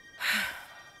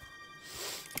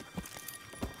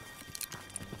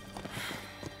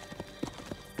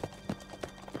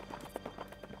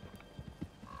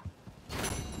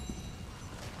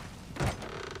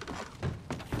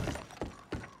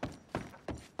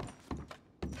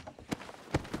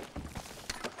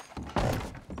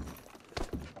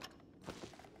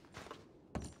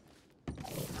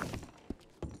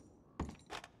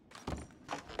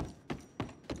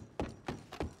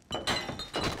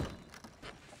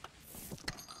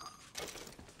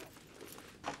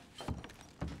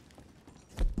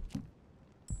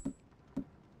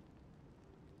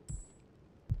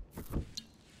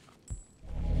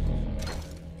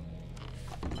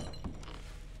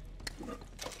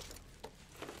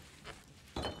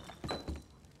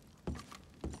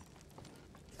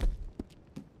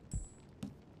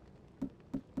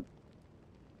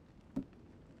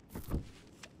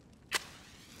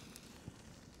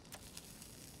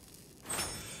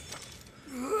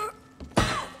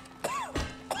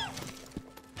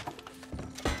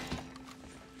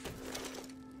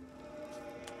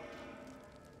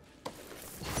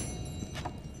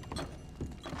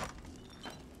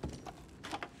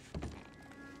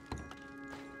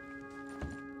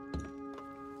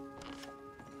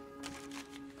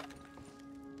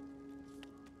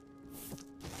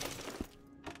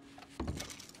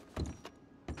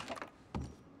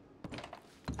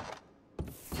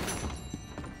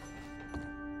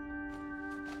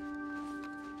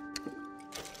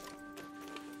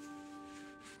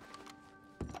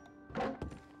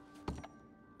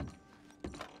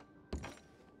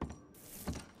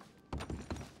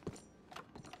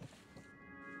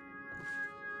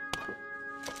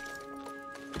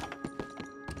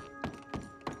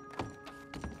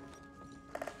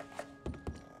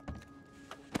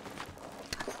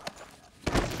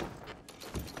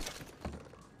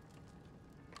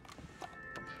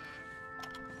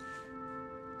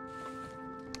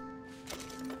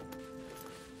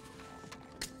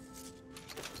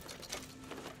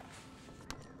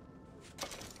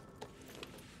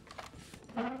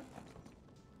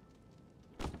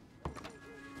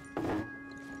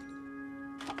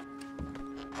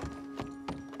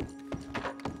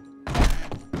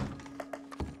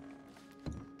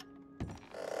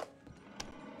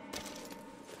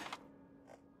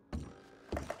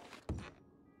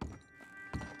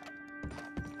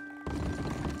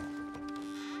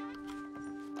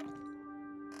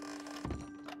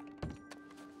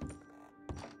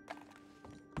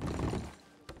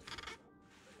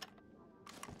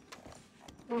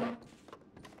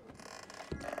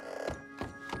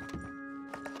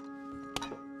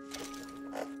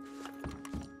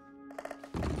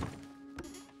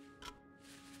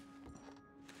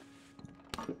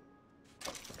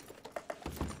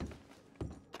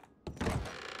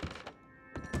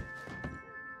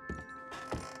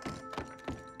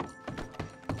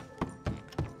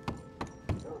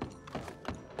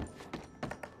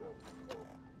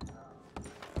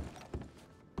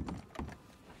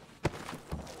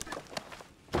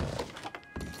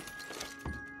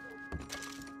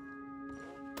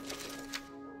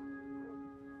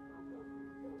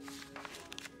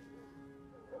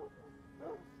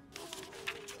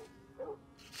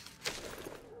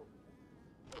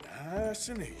 Nice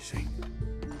and easy.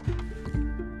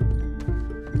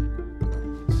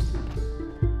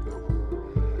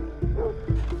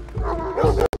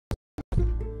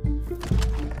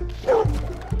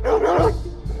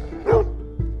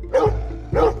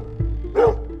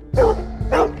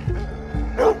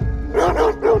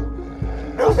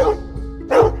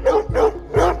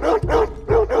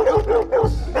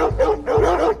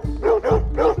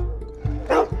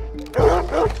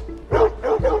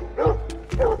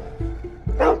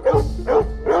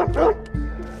 No.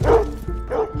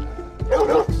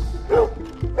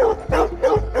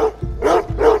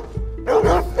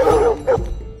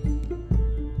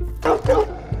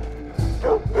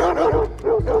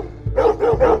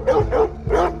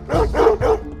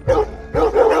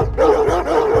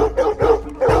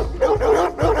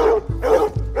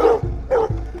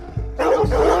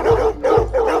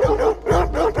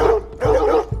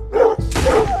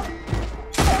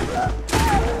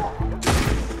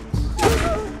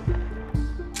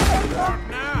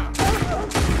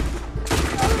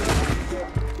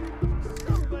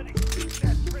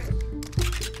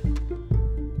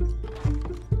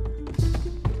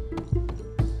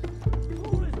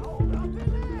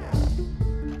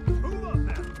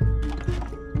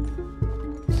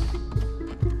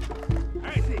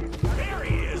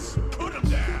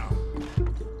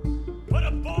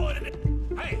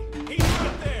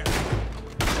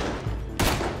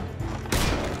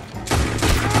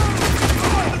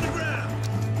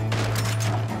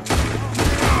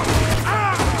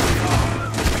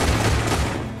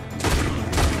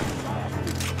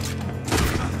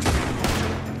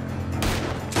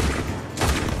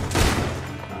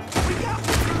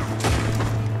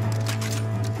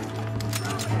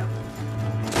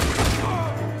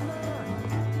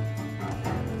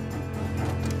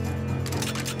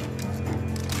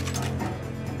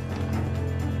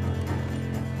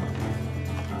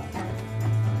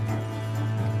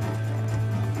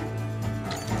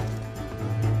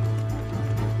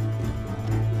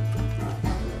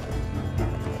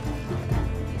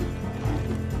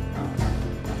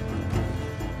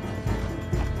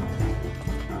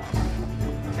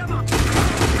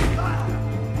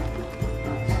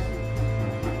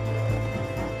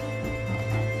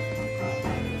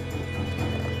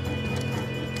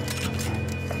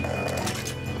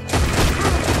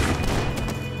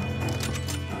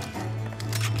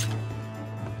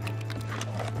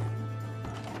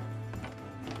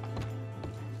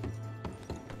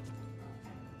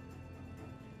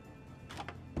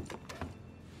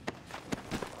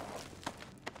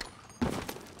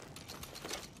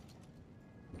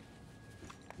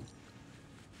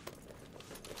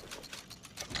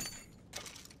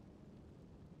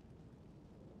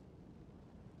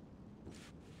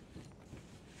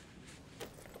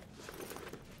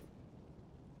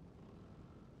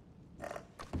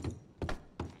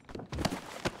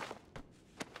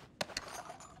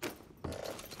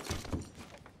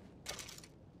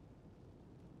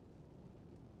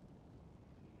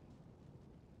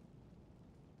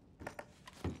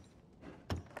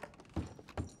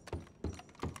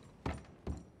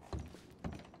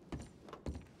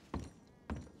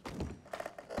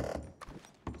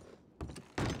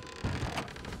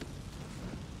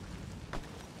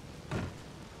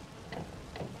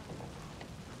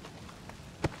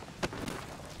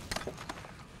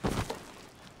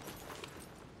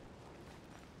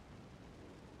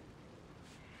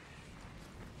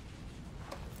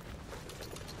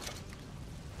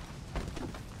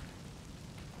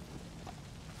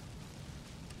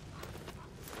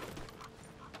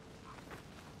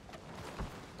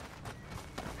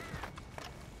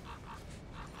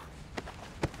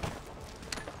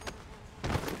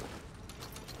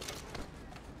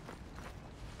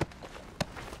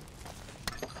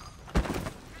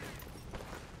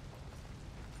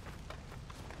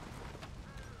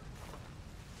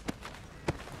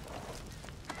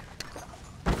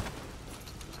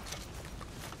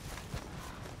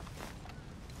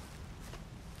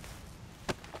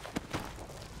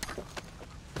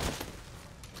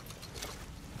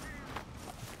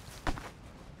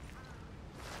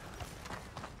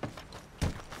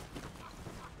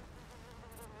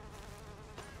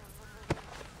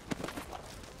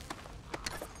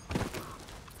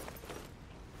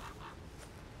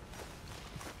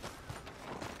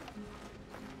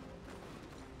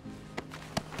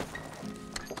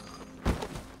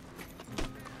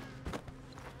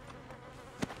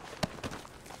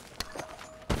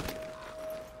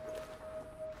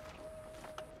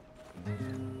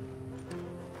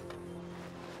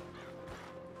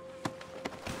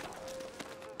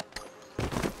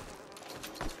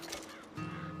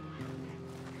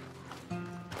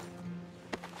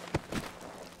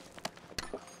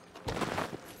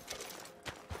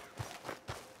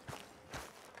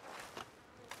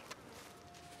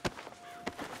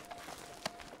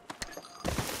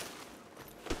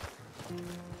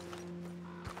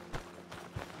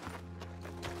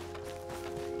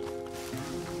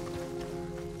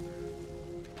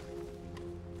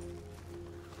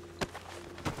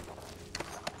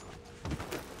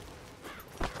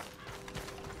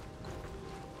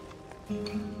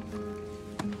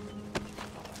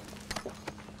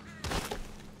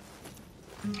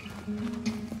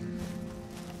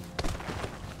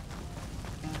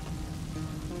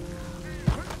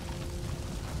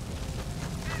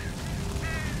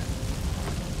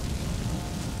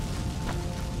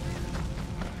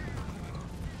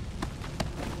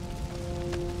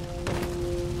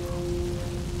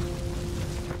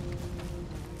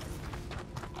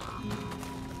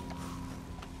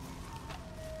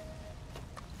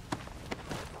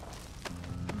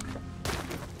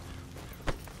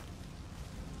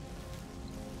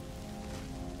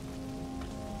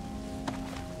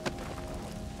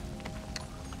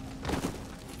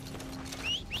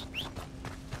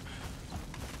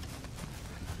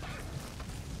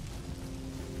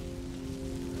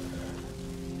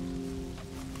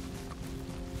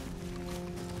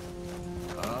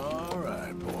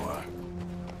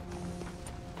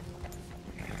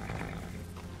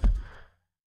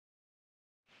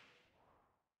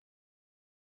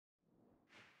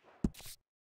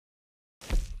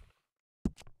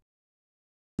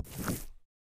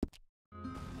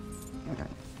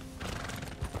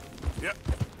 Yep.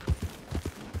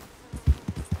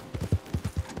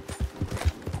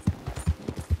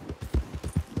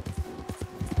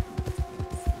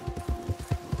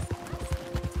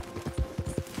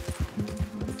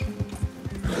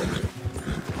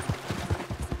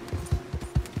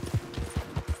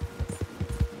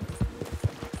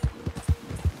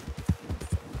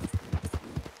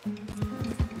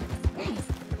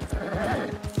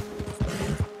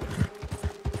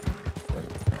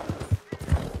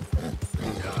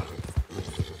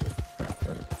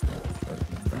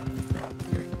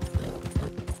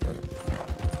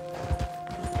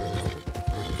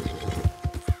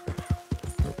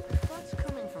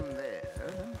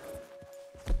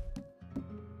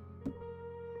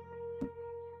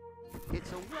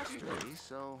 It's a westerly,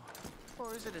 so...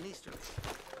 Or is it an easterly?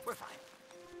 We're fine.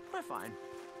 We're fine.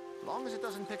 Long as it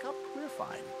doesn't pick up, we're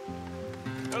fine.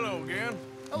 Hello again.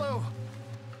 Hello.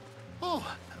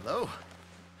 Oh, hello.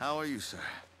 How are you, sir?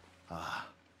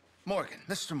 Morgan,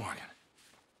 Mr. Morgan.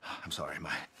 I'm sorry,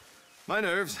 my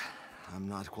nerves. I'm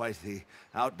not quite the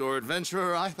outdoor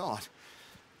adventurer I thought.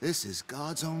 This is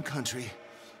God's own country,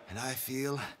 and I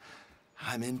feel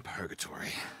I'm in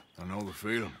purgatory. I know the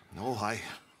feeling. No, I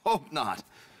hope not.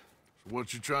 So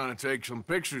what you trying to take some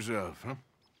pictures of, huh?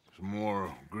 Some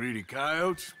more greedy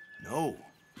coyotes? No.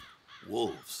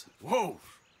 Wolves. Wolves?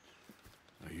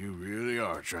 Now, you really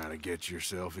are trying to get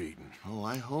yourself eaten. Oh,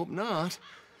 I hope not.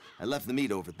 I left the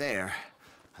meat over there.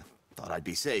 I thought I'd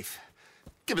be safe.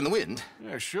 Given the wind.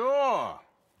 Yeah, sure.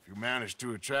 If you manage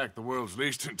to attract the world's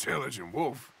least intelligent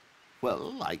wolf.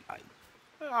 Well,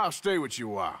 I'll stay with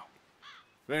you a while.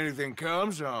 If anything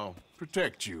comes, I'll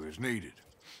protect you as needed.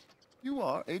 You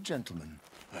are a gentleman.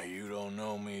 Now, you don't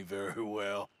know me very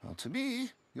well. Well, to me,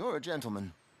 you're a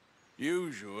gentleman.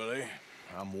 Usually,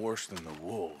 I'm worse than the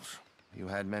wolves. You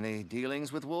had many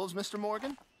dealings with wolves, Mr.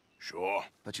 Morgan? Sure.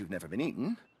 But you've never been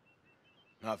eaten.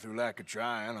 Not through lack of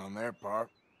trying on their part.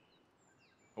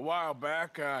 A while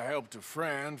back, I helped a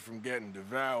friend from getting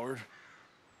devoured.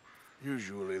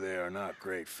 Usually, they are not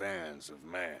great fans of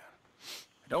man.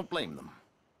 I don't blame them.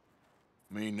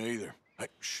 Me neither. Hey,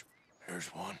 shh. Here's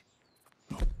one.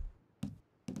 Oh.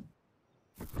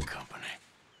 Company.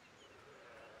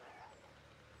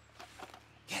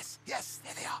 Yes,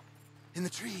 there they are. In the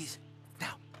trees.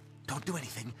 Now, don't do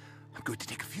anything. I'm going to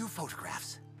take a few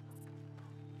photographs.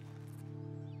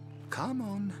 Come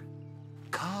on.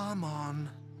 Come on.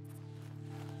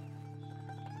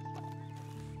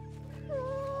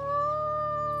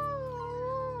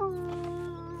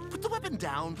 Put the weapon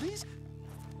down, please.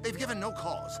 They've given no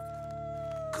cause.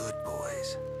 Good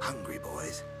boys. Hungry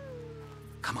boys.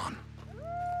 Come on.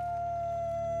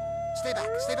 Stay back,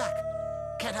 stay back.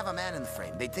 Can't have a man in the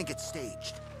frame. They'd think it's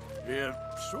staged. It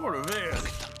sort of is.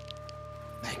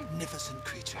 Magnificent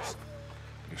creatures.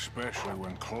 Especially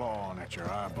when clawing at your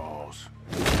eyeballs.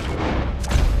 You've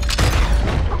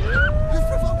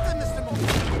provoked them, Mr.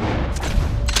 Morgan.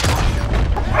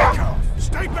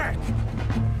 Stay back!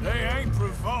 They ain't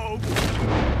provoked.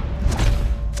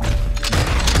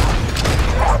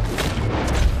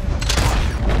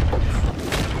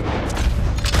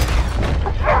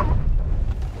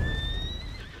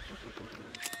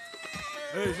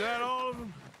 Is that all of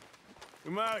them?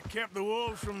 We might have kept the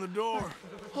wolves from the door.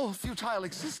 whole futile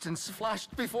existence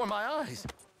flashed before my eyes.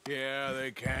 Yeah,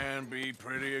 they can be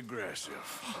pretty aggressive.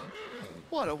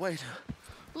 What a way to...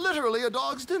 literally a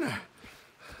dog's dinner.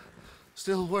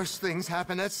 Still worse things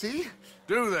happen at sea?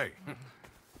 Do they?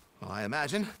 Well, I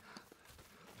imagine.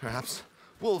 Perhaps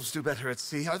wolves do better at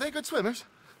sea. Are they good swimmers?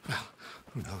 Well,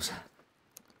 who knows?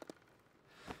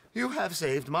 You have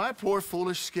saved my poor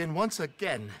foolish skin once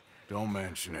again. Don't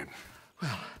mention it.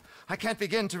 Well, I can't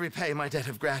begin to repay my debt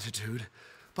of gratitude.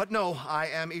 But no, I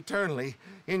am eternally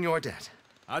in your debt.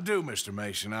 I do, Mr.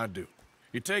 Mason, I do.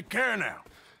 You take care now.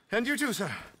 And you too,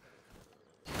 sir.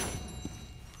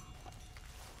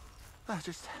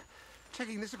 Just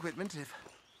checking this equipment, if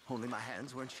only my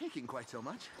hands weren't shaking quite so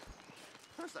much.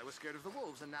 First I was scared of the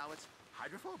wolves, and now it's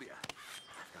hydrophobia.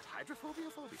 I've got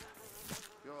hydrophobia-phobia.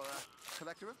 You're a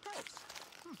collector of pelts.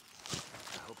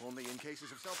 I hope only in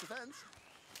cases of self-defense.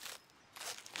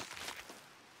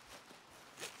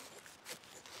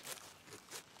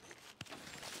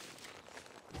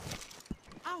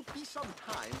 I'll be some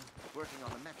time working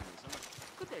on the mechanism.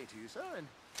 Good day to you, sir, and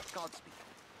Godspeed.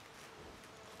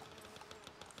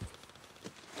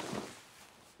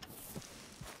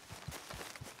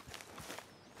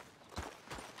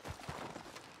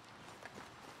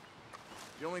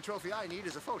 The only trophy I need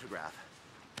is a photograph,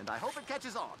 and I hope it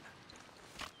catches on.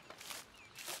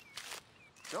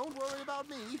 Don't worry about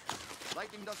me.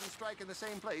 Lightning doesn't strike in the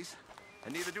same place,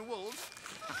 and neither do wolves.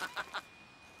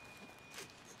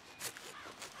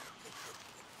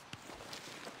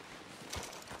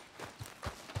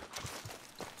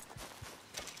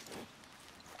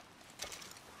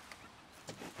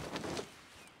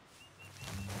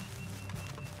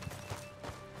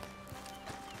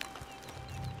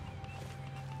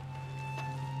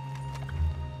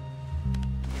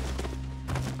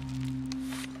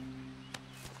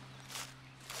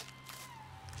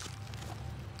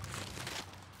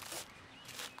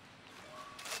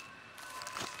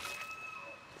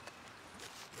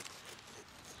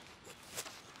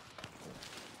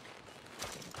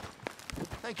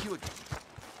 Thank you again.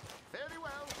 Very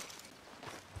well.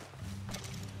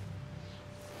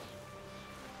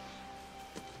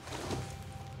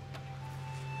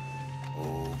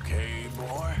 Okay,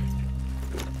 boy.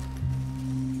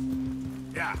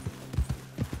 Yeah.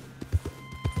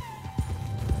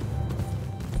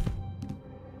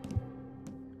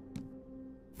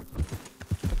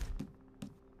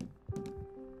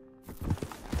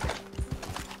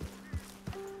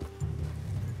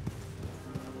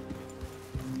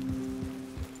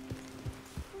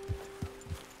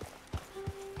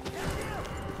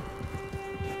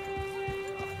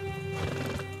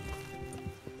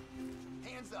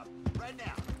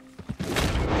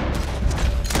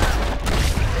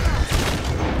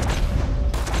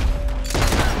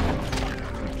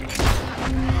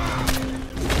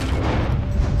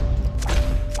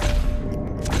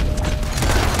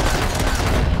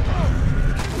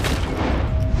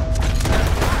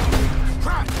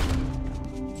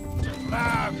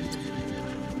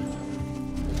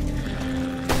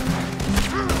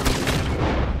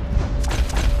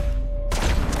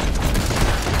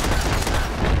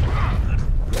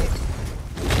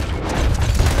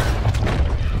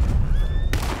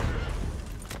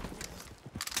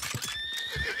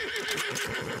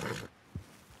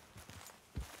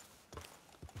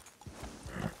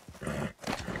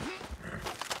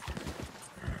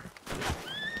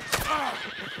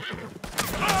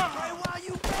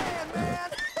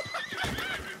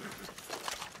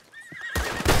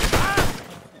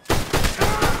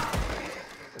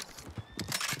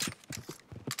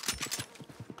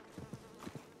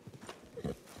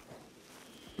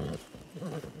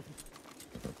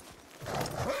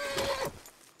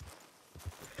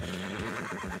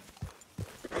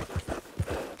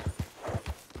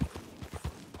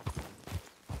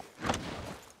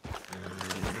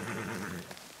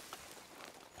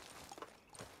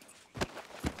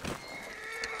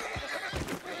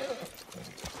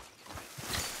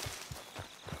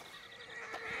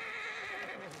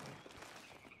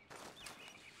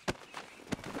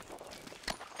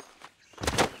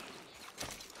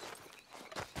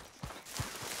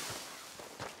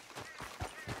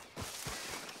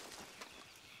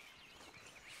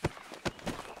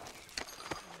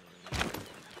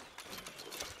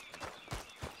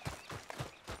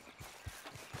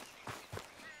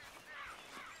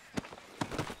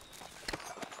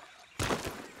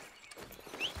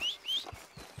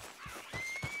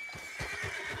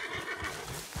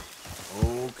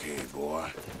 Okay,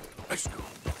 boy. Let's go.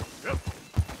 Yep.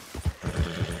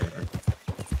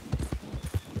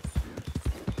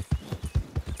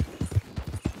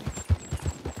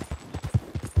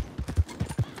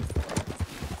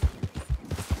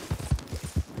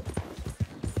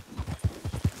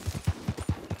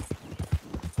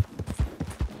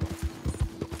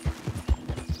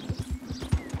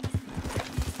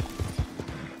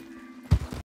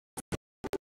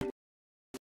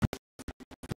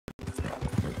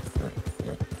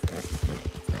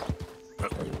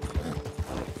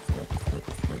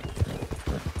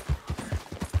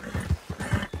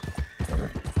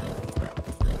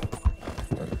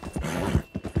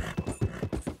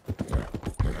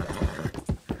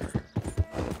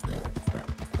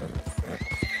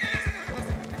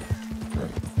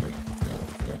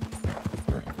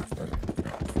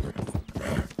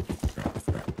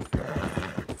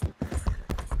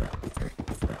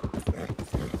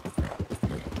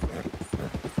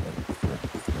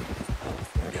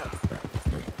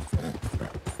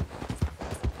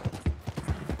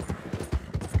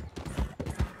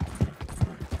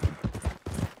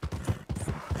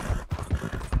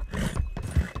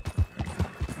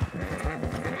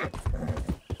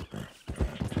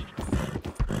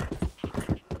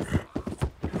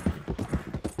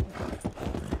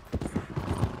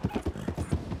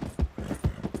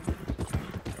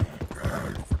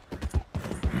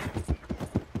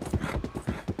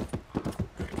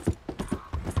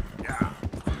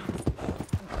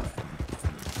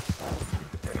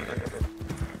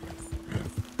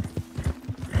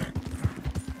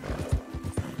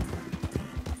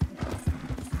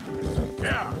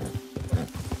 Yeah.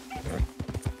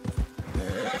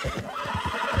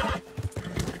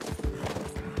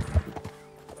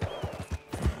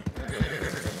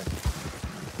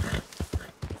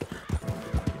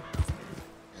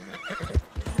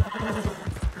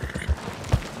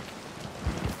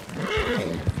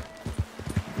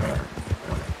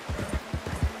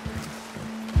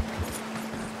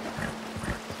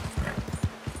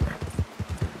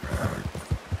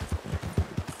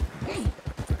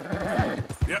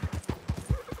 Yep.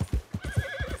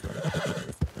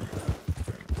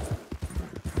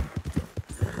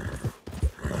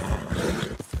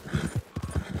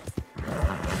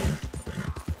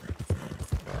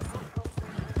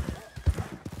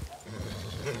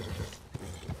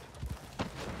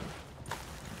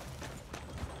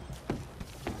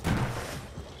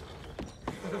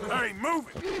 Hey, move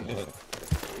it!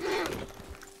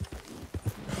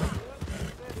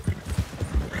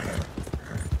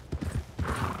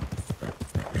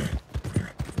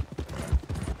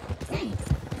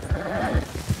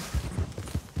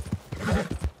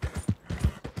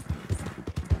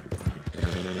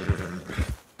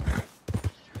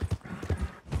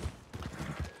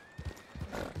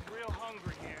 Real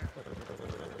hungry here.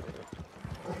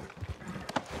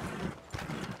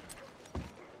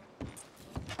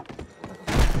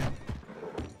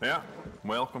 Yeah,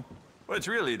 welcome. Well, it's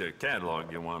really the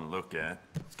catalog you want to look at.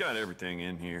 It's got everything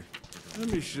in here. Let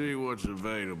me see what's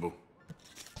available.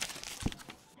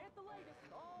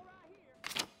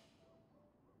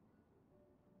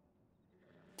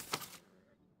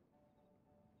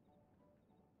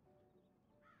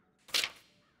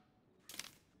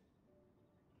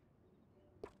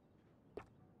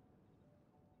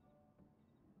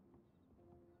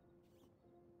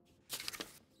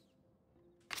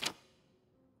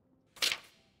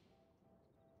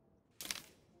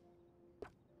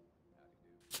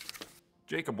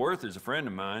 Jacob Worth is a friend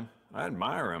of mine. I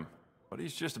admire him, but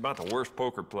he's just about the worst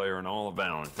poker player in all of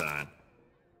Valentine.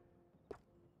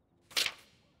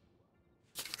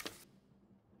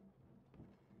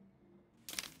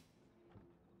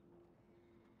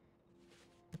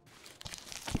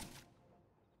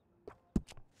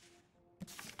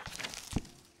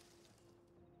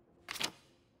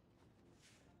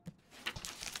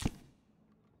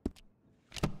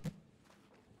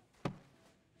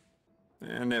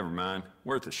 Never mind.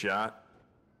 Worth a shot.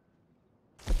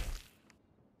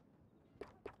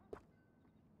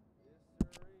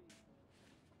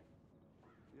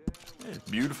 It's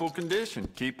beautiful condition.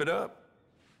 Keep it up.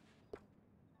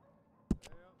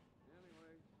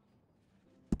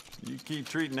 You keep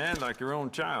treating that like your own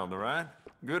child, all right?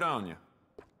 Good on you.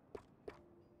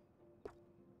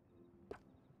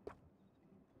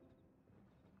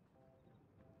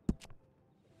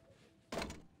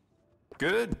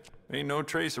 Good. Ain't no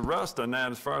trace of rust on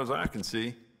that as far as I can see.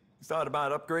 You thought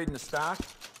about upgrading the stock?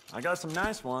 I got some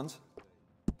nice ones.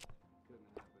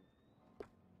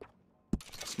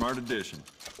 Smart addition.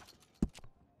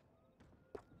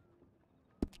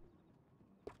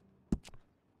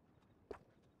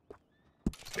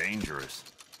 Dangerous.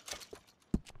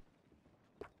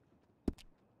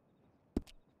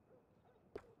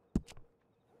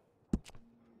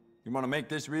 You want to make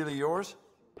this really yours?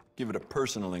 Give it a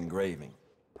personal engraving.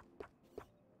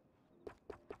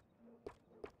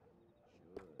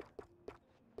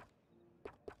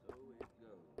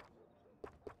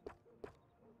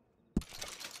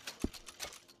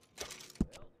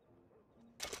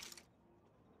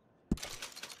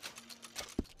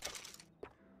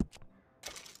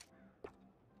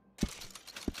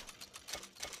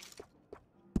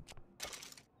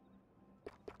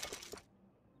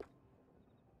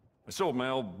 I sold my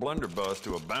old blunderbuss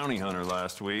to a bounty hunter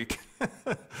last week.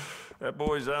 That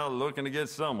boy's out looking to get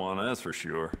someone, that's for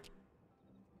sure.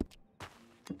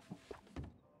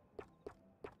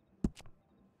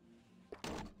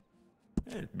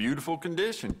 It's beautiful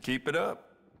condition. Keep it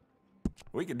up.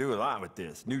 We could do a lot with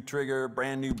this. New trigger,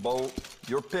 brand new bolt,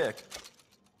 your pick.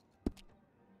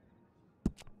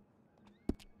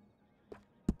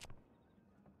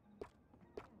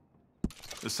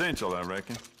 Essential, I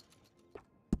reckon.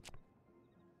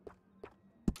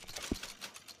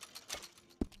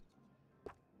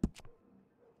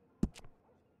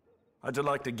 I'd just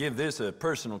like to give this a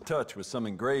personal touch with some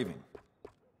engraving.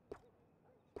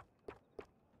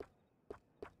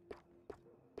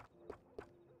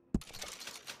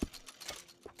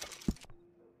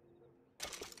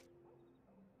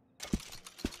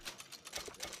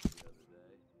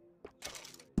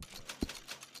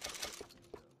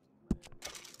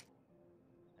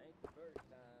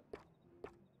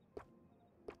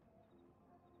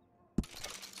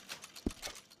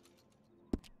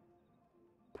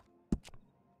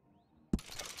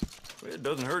 Well, it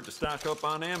doesn't hurt to stock up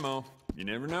on ammo. You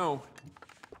never know.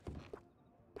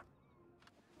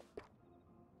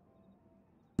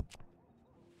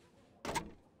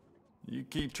 You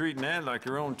keep treating that like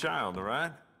your own child, all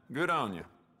right? Good on you.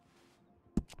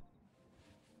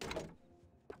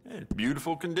 Hey,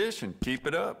 beautiful condition. Keep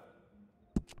it up.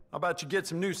 How about you get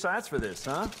some new sights for this,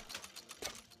 huh?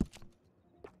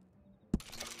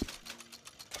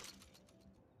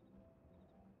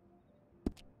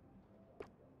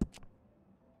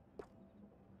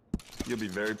 You'll be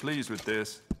very pleased with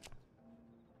this.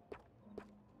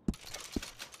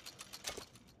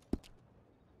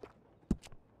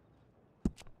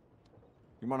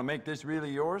 You want to make this really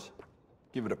yours?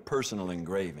 Give it a personal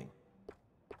engraving.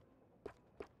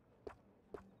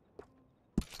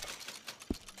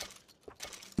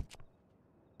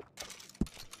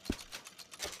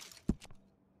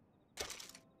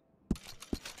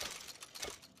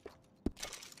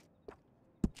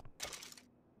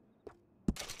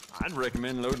 I'd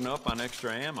recommend loading up on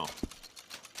extra ammo.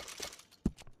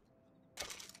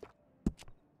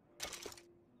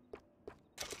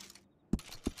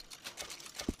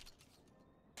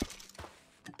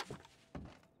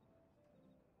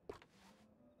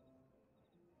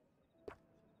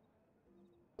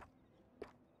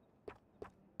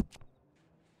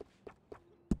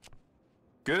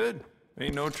 Good.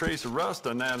 Ain't no trace of rust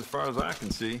on that as far as I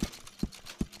can see.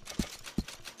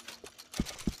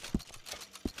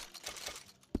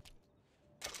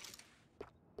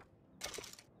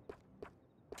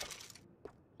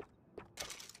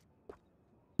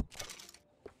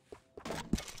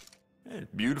 Hey,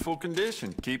 beautiful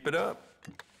condition. Keep it up.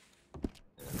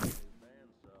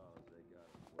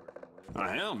 Oh,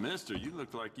 hell, mister, you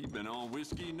look like you've been all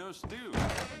whiskey, no stew.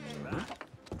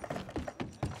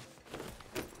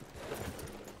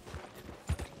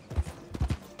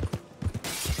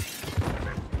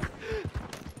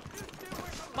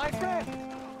 My friend!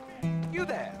 You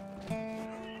there?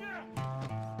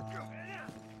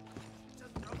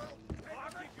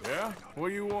 Yeah? What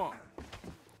do you want?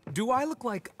 Do I look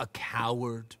like a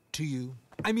coward to you?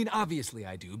 I mean, obviously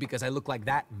I do, because I look like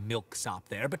that milksop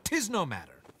there, but 'tis no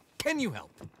matter. Can you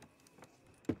help?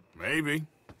 Maybe.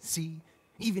 See?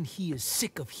 Even he is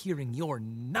sick of hearing your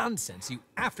nonsense, you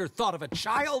afterthought of a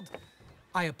child.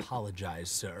 I apologize,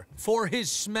 sir, for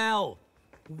his smell.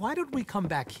 Why don't we come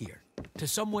back here? To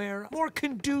somewhere more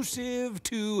conducive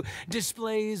to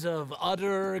displays of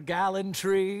utter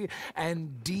gallantry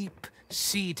and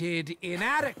deep-seated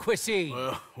inadequacy.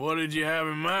 Well, what did you have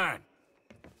in mind?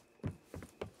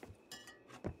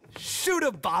 Shoot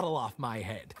a bottle off my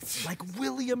head, like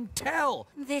William Tell.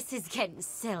 This is getting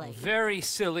silly. Very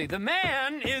silly. The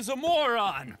man is a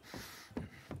moron.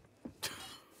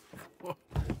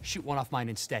 Shoot one off mine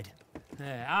instead.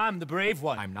 I'm the brave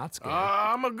one. I'm not scared.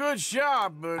 I'm a good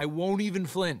shot, but... I won't even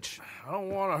flinch. I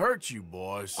don't want to hurt you,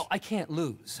 boys. Oh, I can't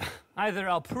lose. Either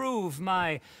I'll prove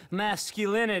my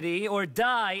masculinity or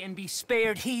die and be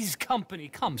spared his company.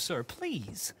 Come, sir,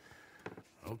 please.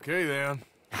 Okay, then.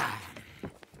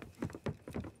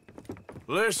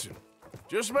 Listen,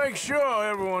 just make sure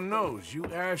everyone knows you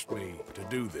asked me to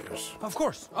do this. Of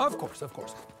course, of course, of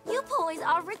course. You boys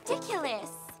are ridiculous.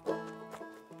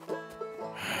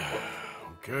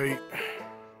 Okay.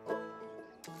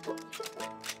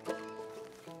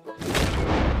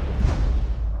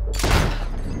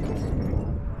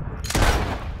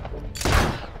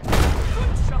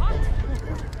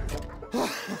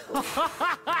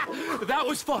 That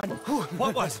was fun.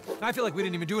 What was? I feel like we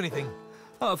didn't even do anything.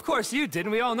 Oh, of course you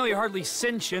didn't. We all know you're hardly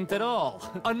sentient at all.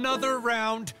 Another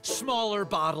round, smaller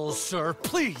bottles, sir,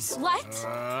 please. What?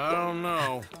 I don't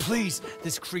know. Please,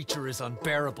 this creature is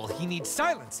unbearable. He needs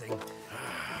silencing.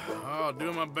 I'll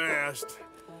do my best.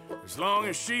 As long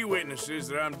as she witnesses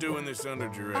that I'm doing this under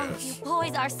Oh, duress. you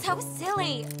boys are so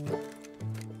silly.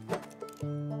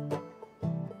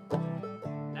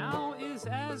 Now is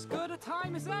as good a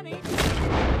time as any.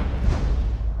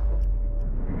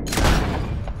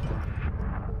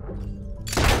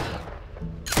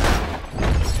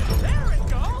 There it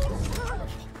goes!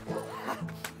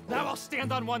 Now I'll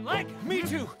stand on one leg. Me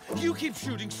too. You keep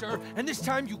shooting, sir, and this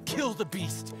time you kill the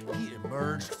beast. He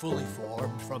emerged fully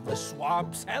formed from the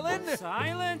swamps, Helen.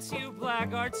 Silence, you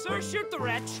blackguard. Sir, shoot the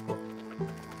wretch.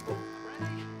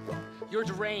 You're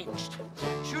deranged.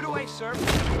 Shoot away, sir.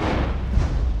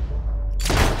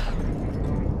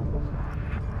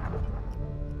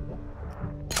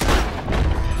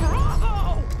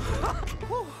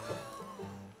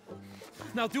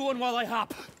 Now do one while I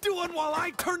hop. Do one while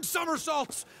I turn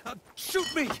somersaults!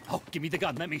 Shoot me! Oh, give me the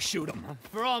gun. Let me shoot him.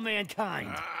 For all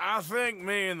mankind. I think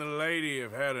me and the lady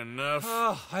have had enough.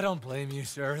 Oh, I don't blame you,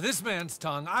 sir. This man's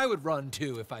tongue, I would run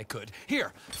too if I could.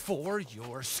 Here, for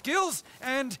your skills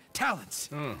and talents.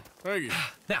 Thank you.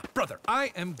 Now, brother,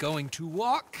 I am going to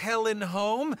walk Helen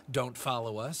home. Don't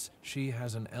follow us. She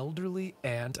has an elderly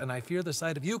aunt, and I fear the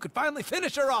sight of you could finally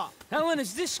finish her off. Helen,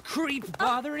 is this creep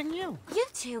bothering you? You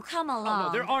two, come along. Oh,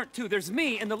 no, there aren't two. There's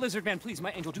me and the lizard man. Please,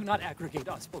 my angel, do not aggregate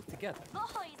us both together. Boys,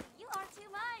 you are too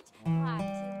much. You are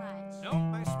too much. No,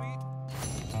 my sweet.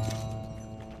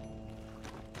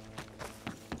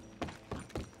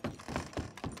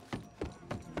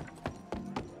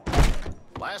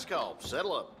 Last call.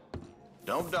 Settle up.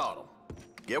 Don't dawdle.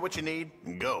 Get what you need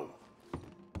and go.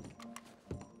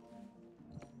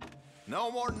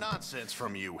 No more nonsense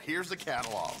from you. Here's the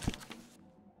catalog.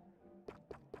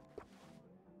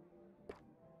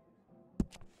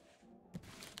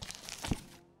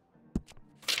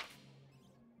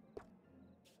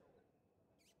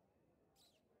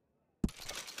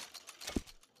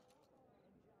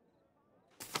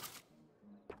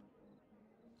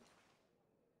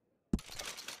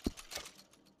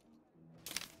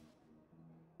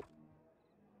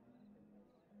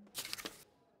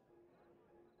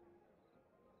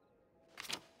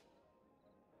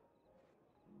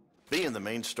 Being the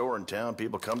main store in town,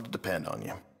 people come to depend on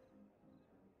you.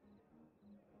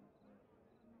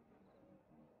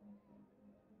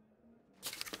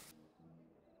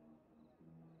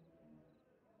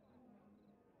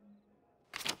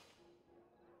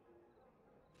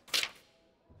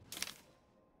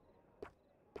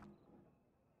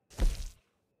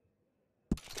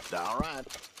 All right.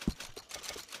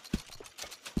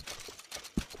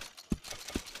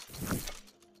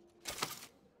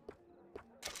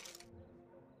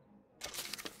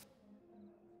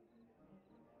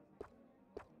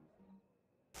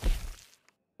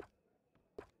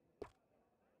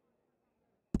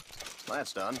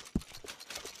 That's done.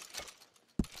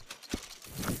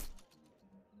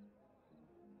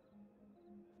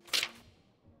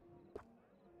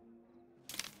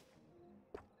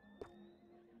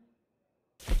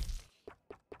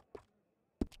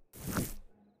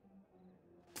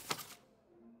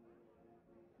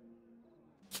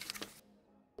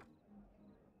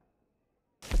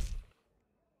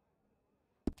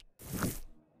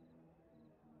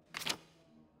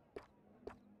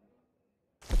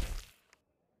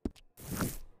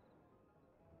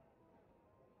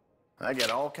 I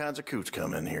get all kinds of coots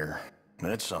come in here.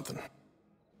 It's something.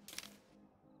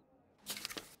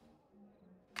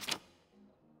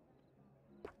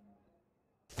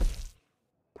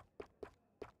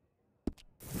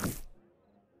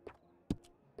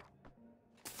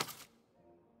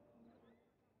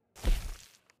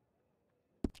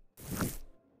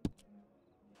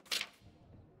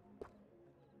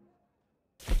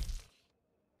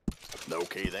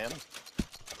 Okay then.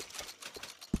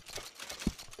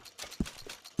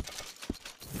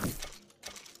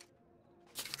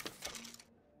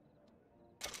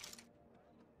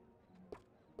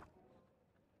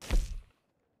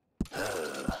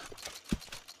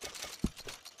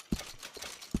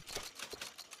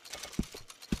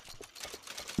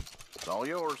 It's all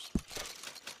yours.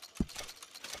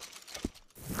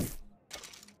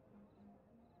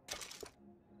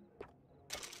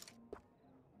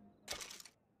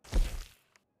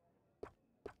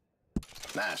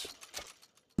 Nice.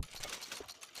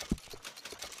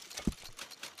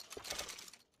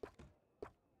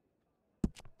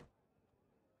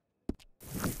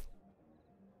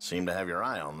 Seem to have your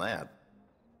eye on that.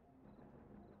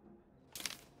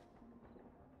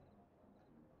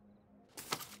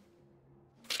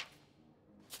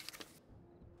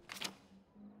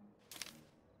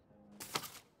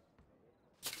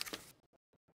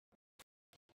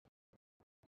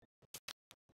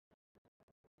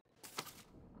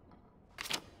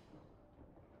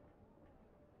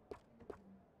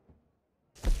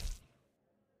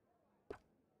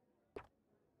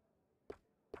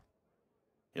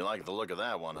 You like the look of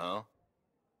that one, huh?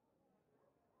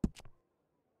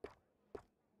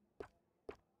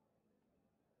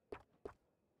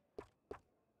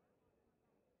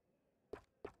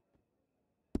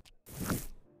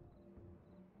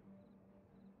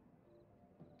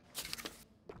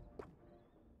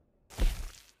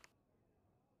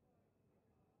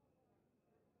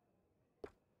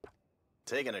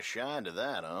 Taking a shine to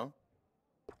that, huh?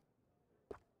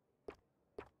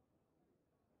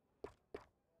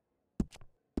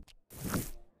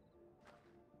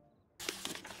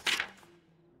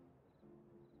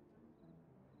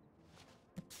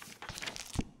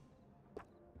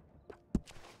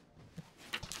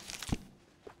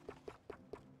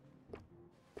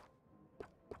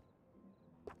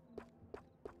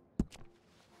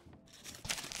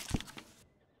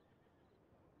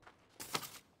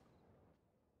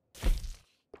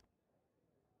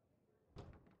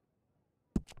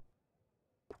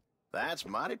 That's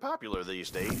mighty popular these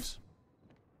days.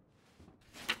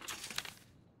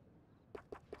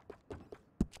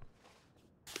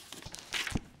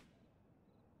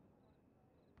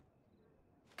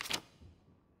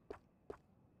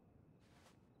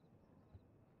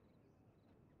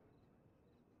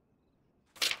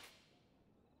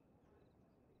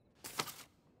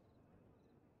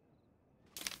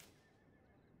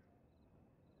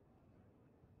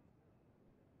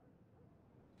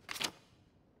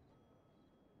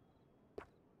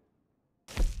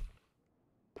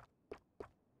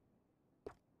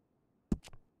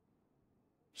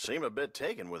 Seem a bit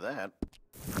taken with that.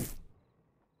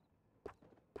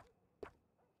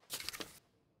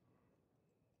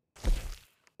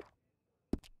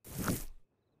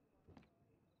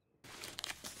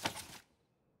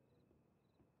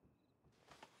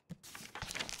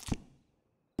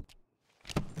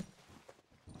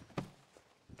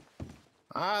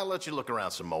 I'll let you look around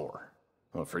some more.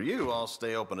 Well, for you, I'll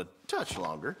stay open a touch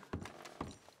longer.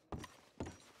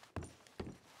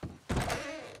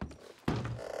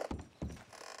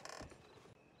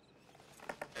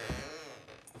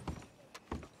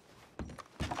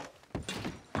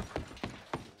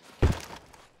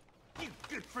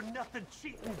 Nothing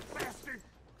cheating, bastard!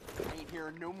 Ain't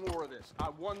hearing no more of this. I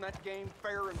won that game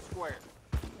fair and square.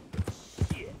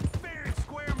 Shit! Fair and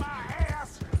square my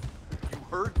ass! You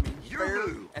heard me. Fair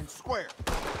and square.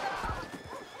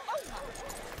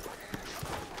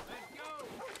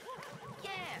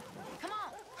 Yeah, come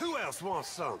on. Who else wants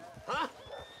some? Huh?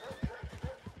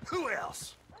 Who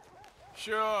else?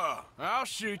 Sure, I'll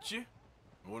shoot you.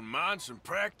 Wouldn't mind some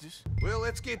practice. Well,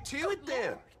 let's get to it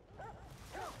then.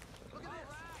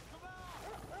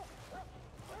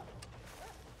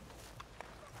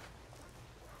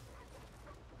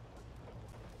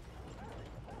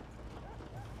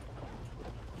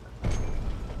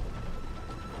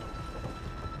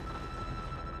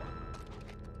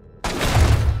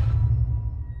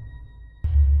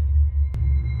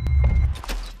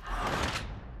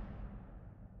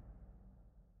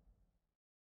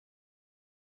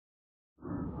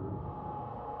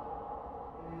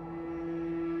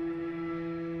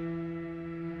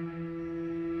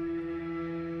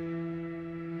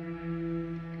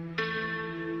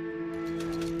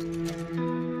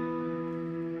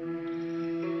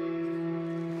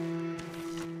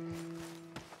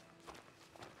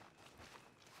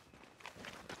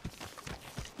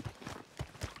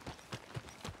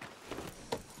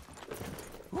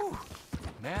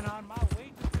 Man on my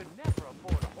wages could never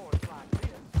afford a horse like this.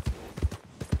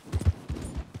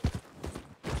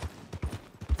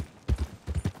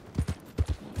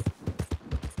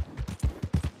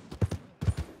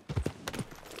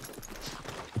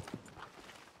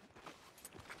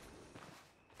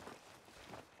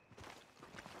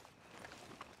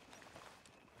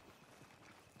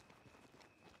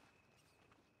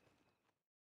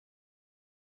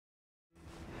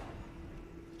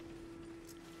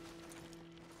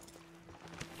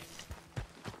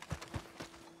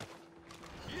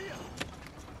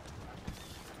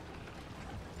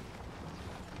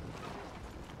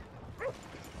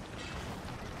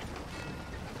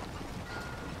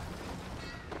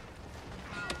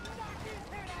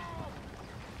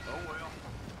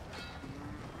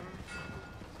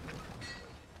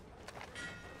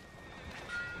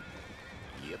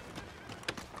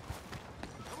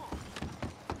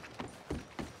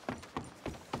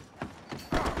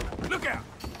 Look out!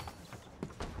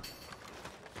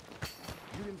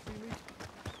 You didn't see me?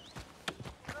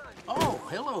 Oh,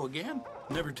 hello again.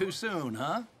 Never too soon,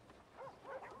 huh?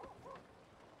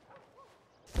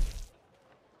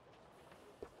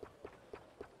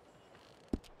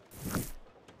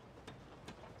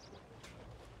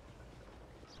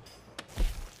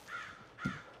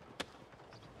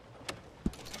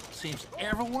 Seems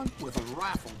everyone with a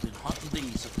rifle been hunting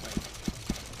these of late.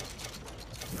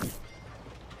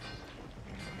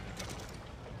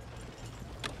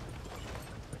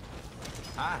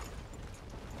 Hi.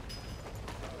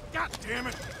 God damn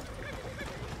it!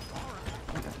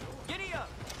 Giddy up!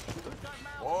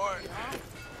 Boy.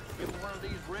 Give him one of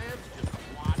these ribs, just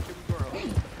watch him grow.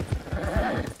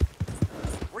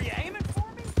 Were you aiming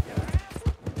for me?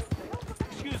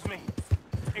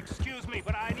 Excuse me,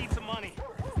 but I need some money.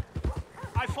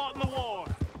 I fought in the war.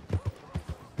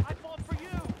 I fought for you.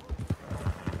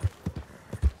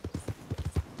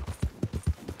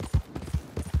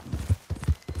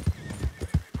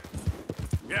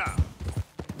 Yeah.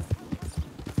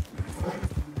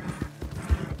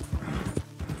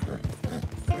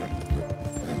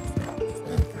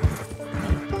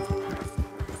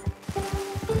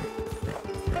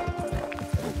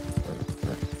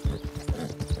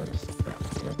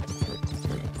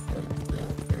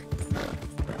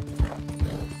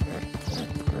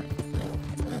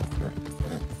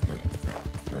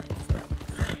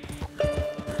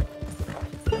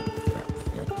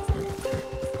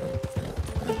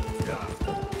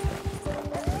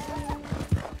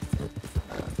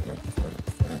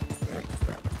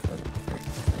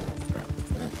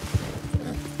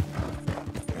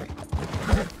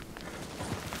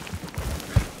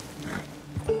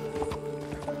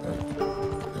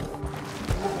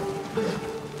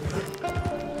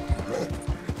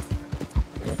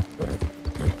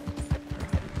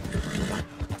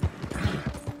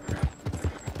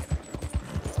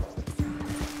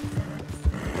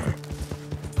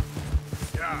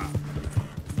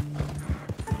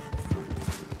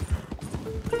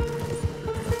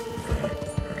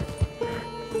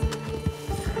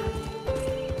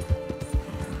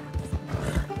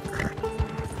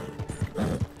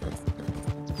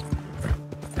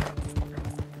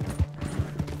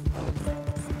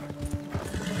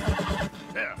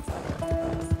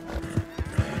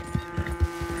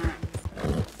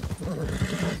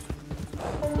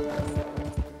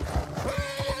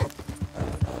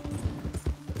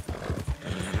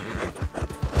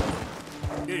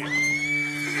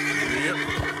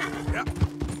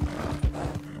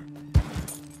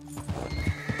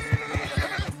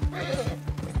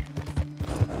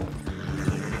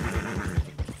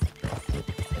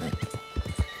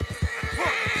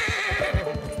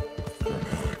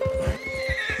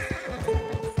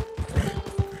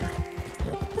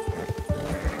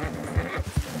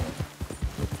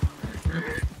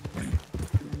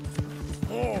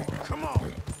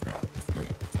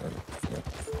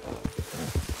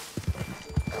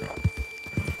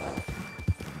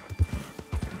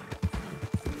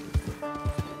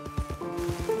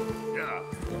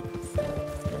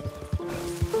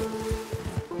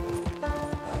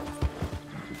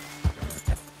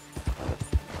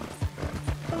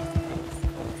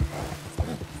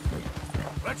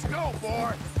 Let's go,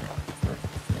 boy!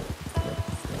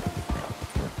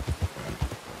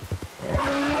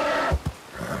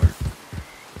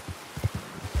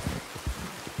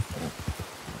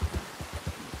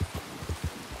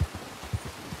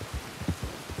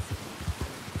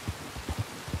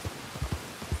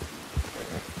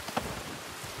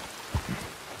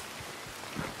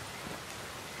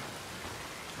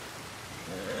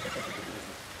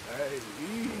 Hey,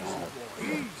 easy, boy,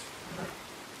 easy.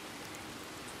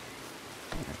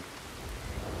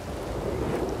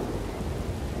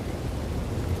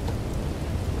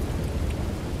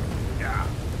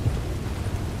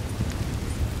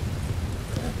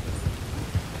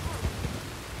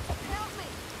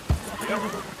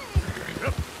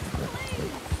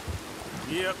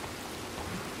 Yep.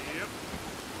 Yep.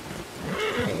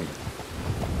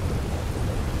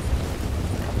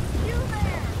 You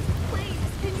there!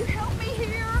 Please, can you help me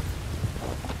here?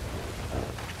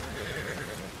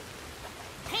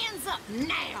 Hands up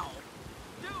now!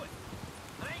 Do it!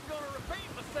 I ain't gonna repeat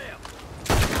myself.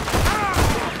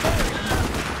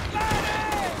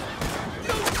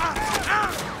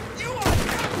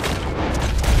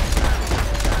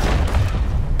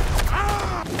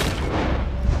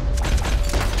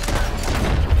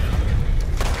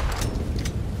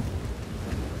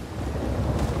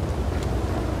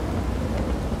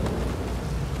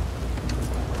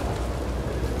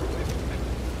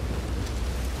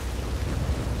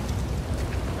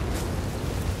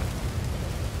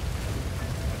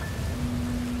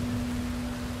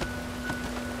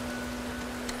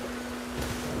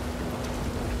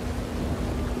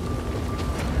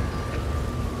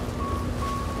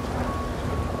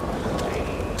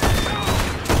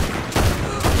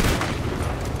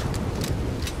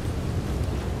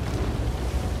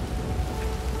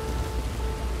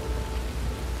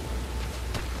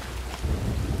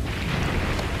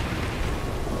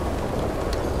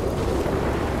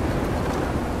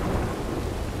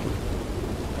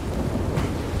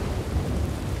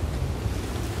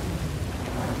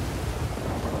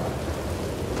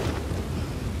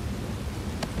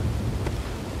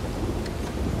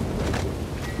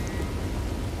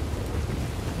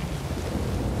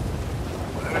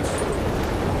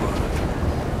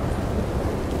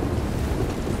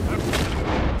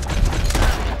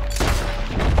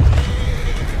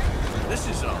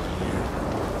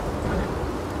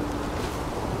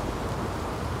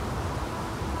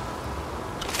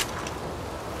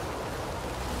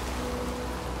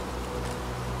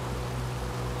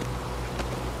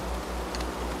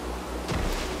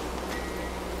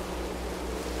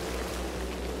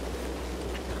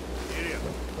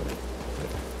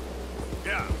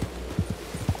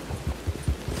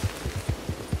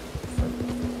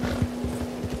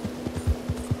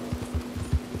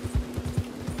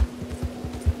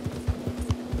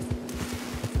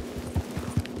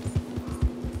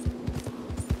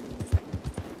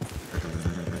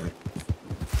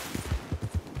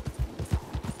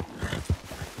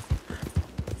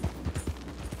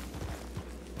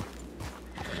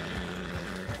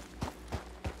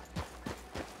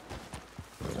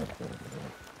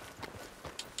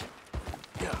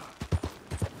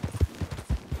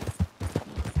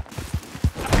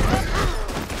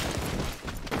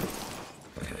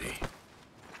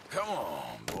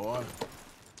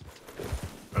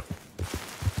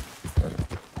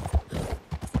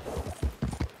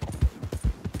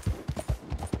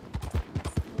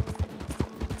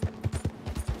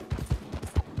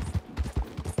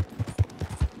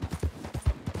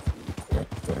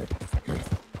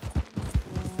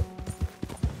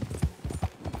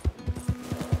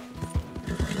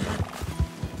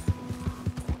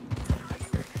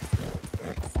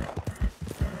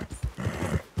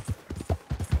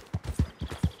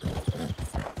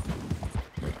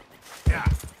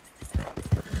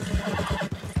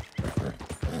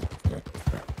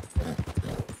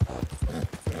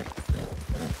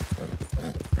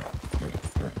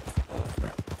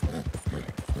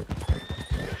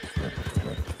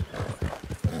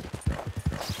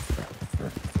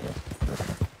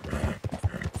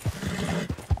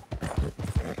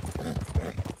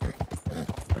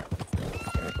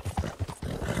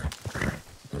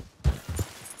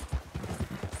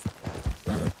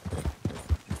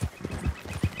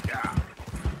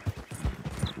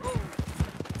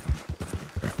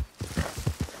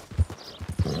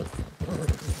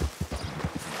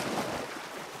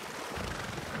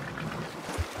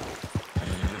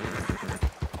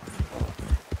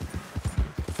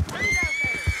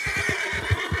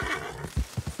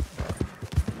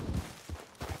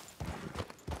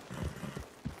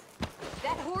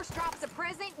 Force drops a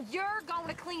present, you're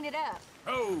gonna clean it up.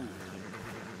 Oh!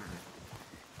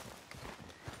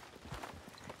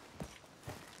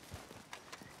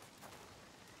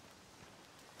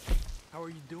 How are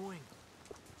you doing?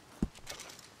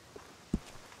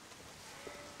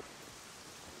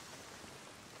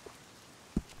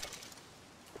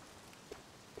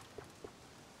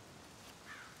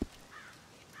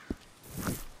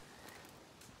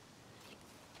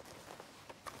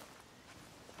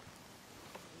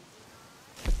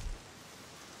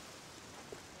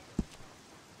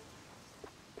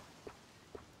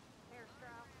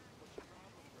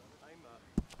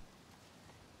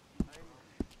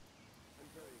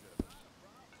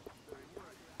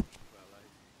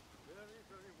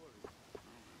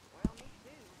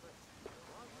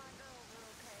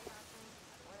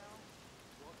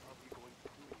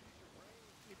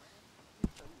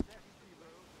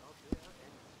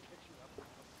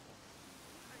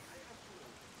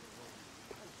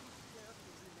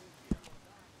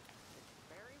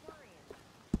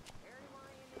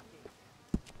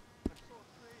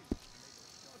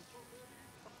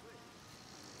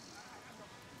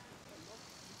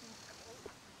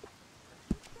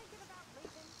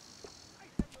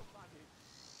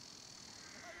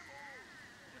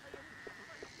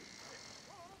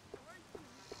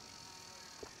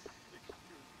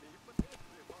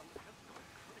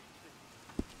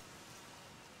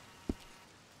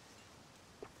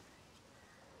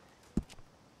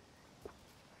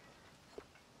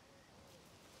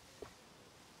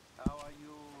 How are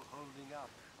you holding up?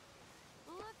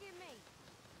 Look at me.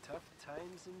 Tough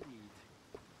times indeed.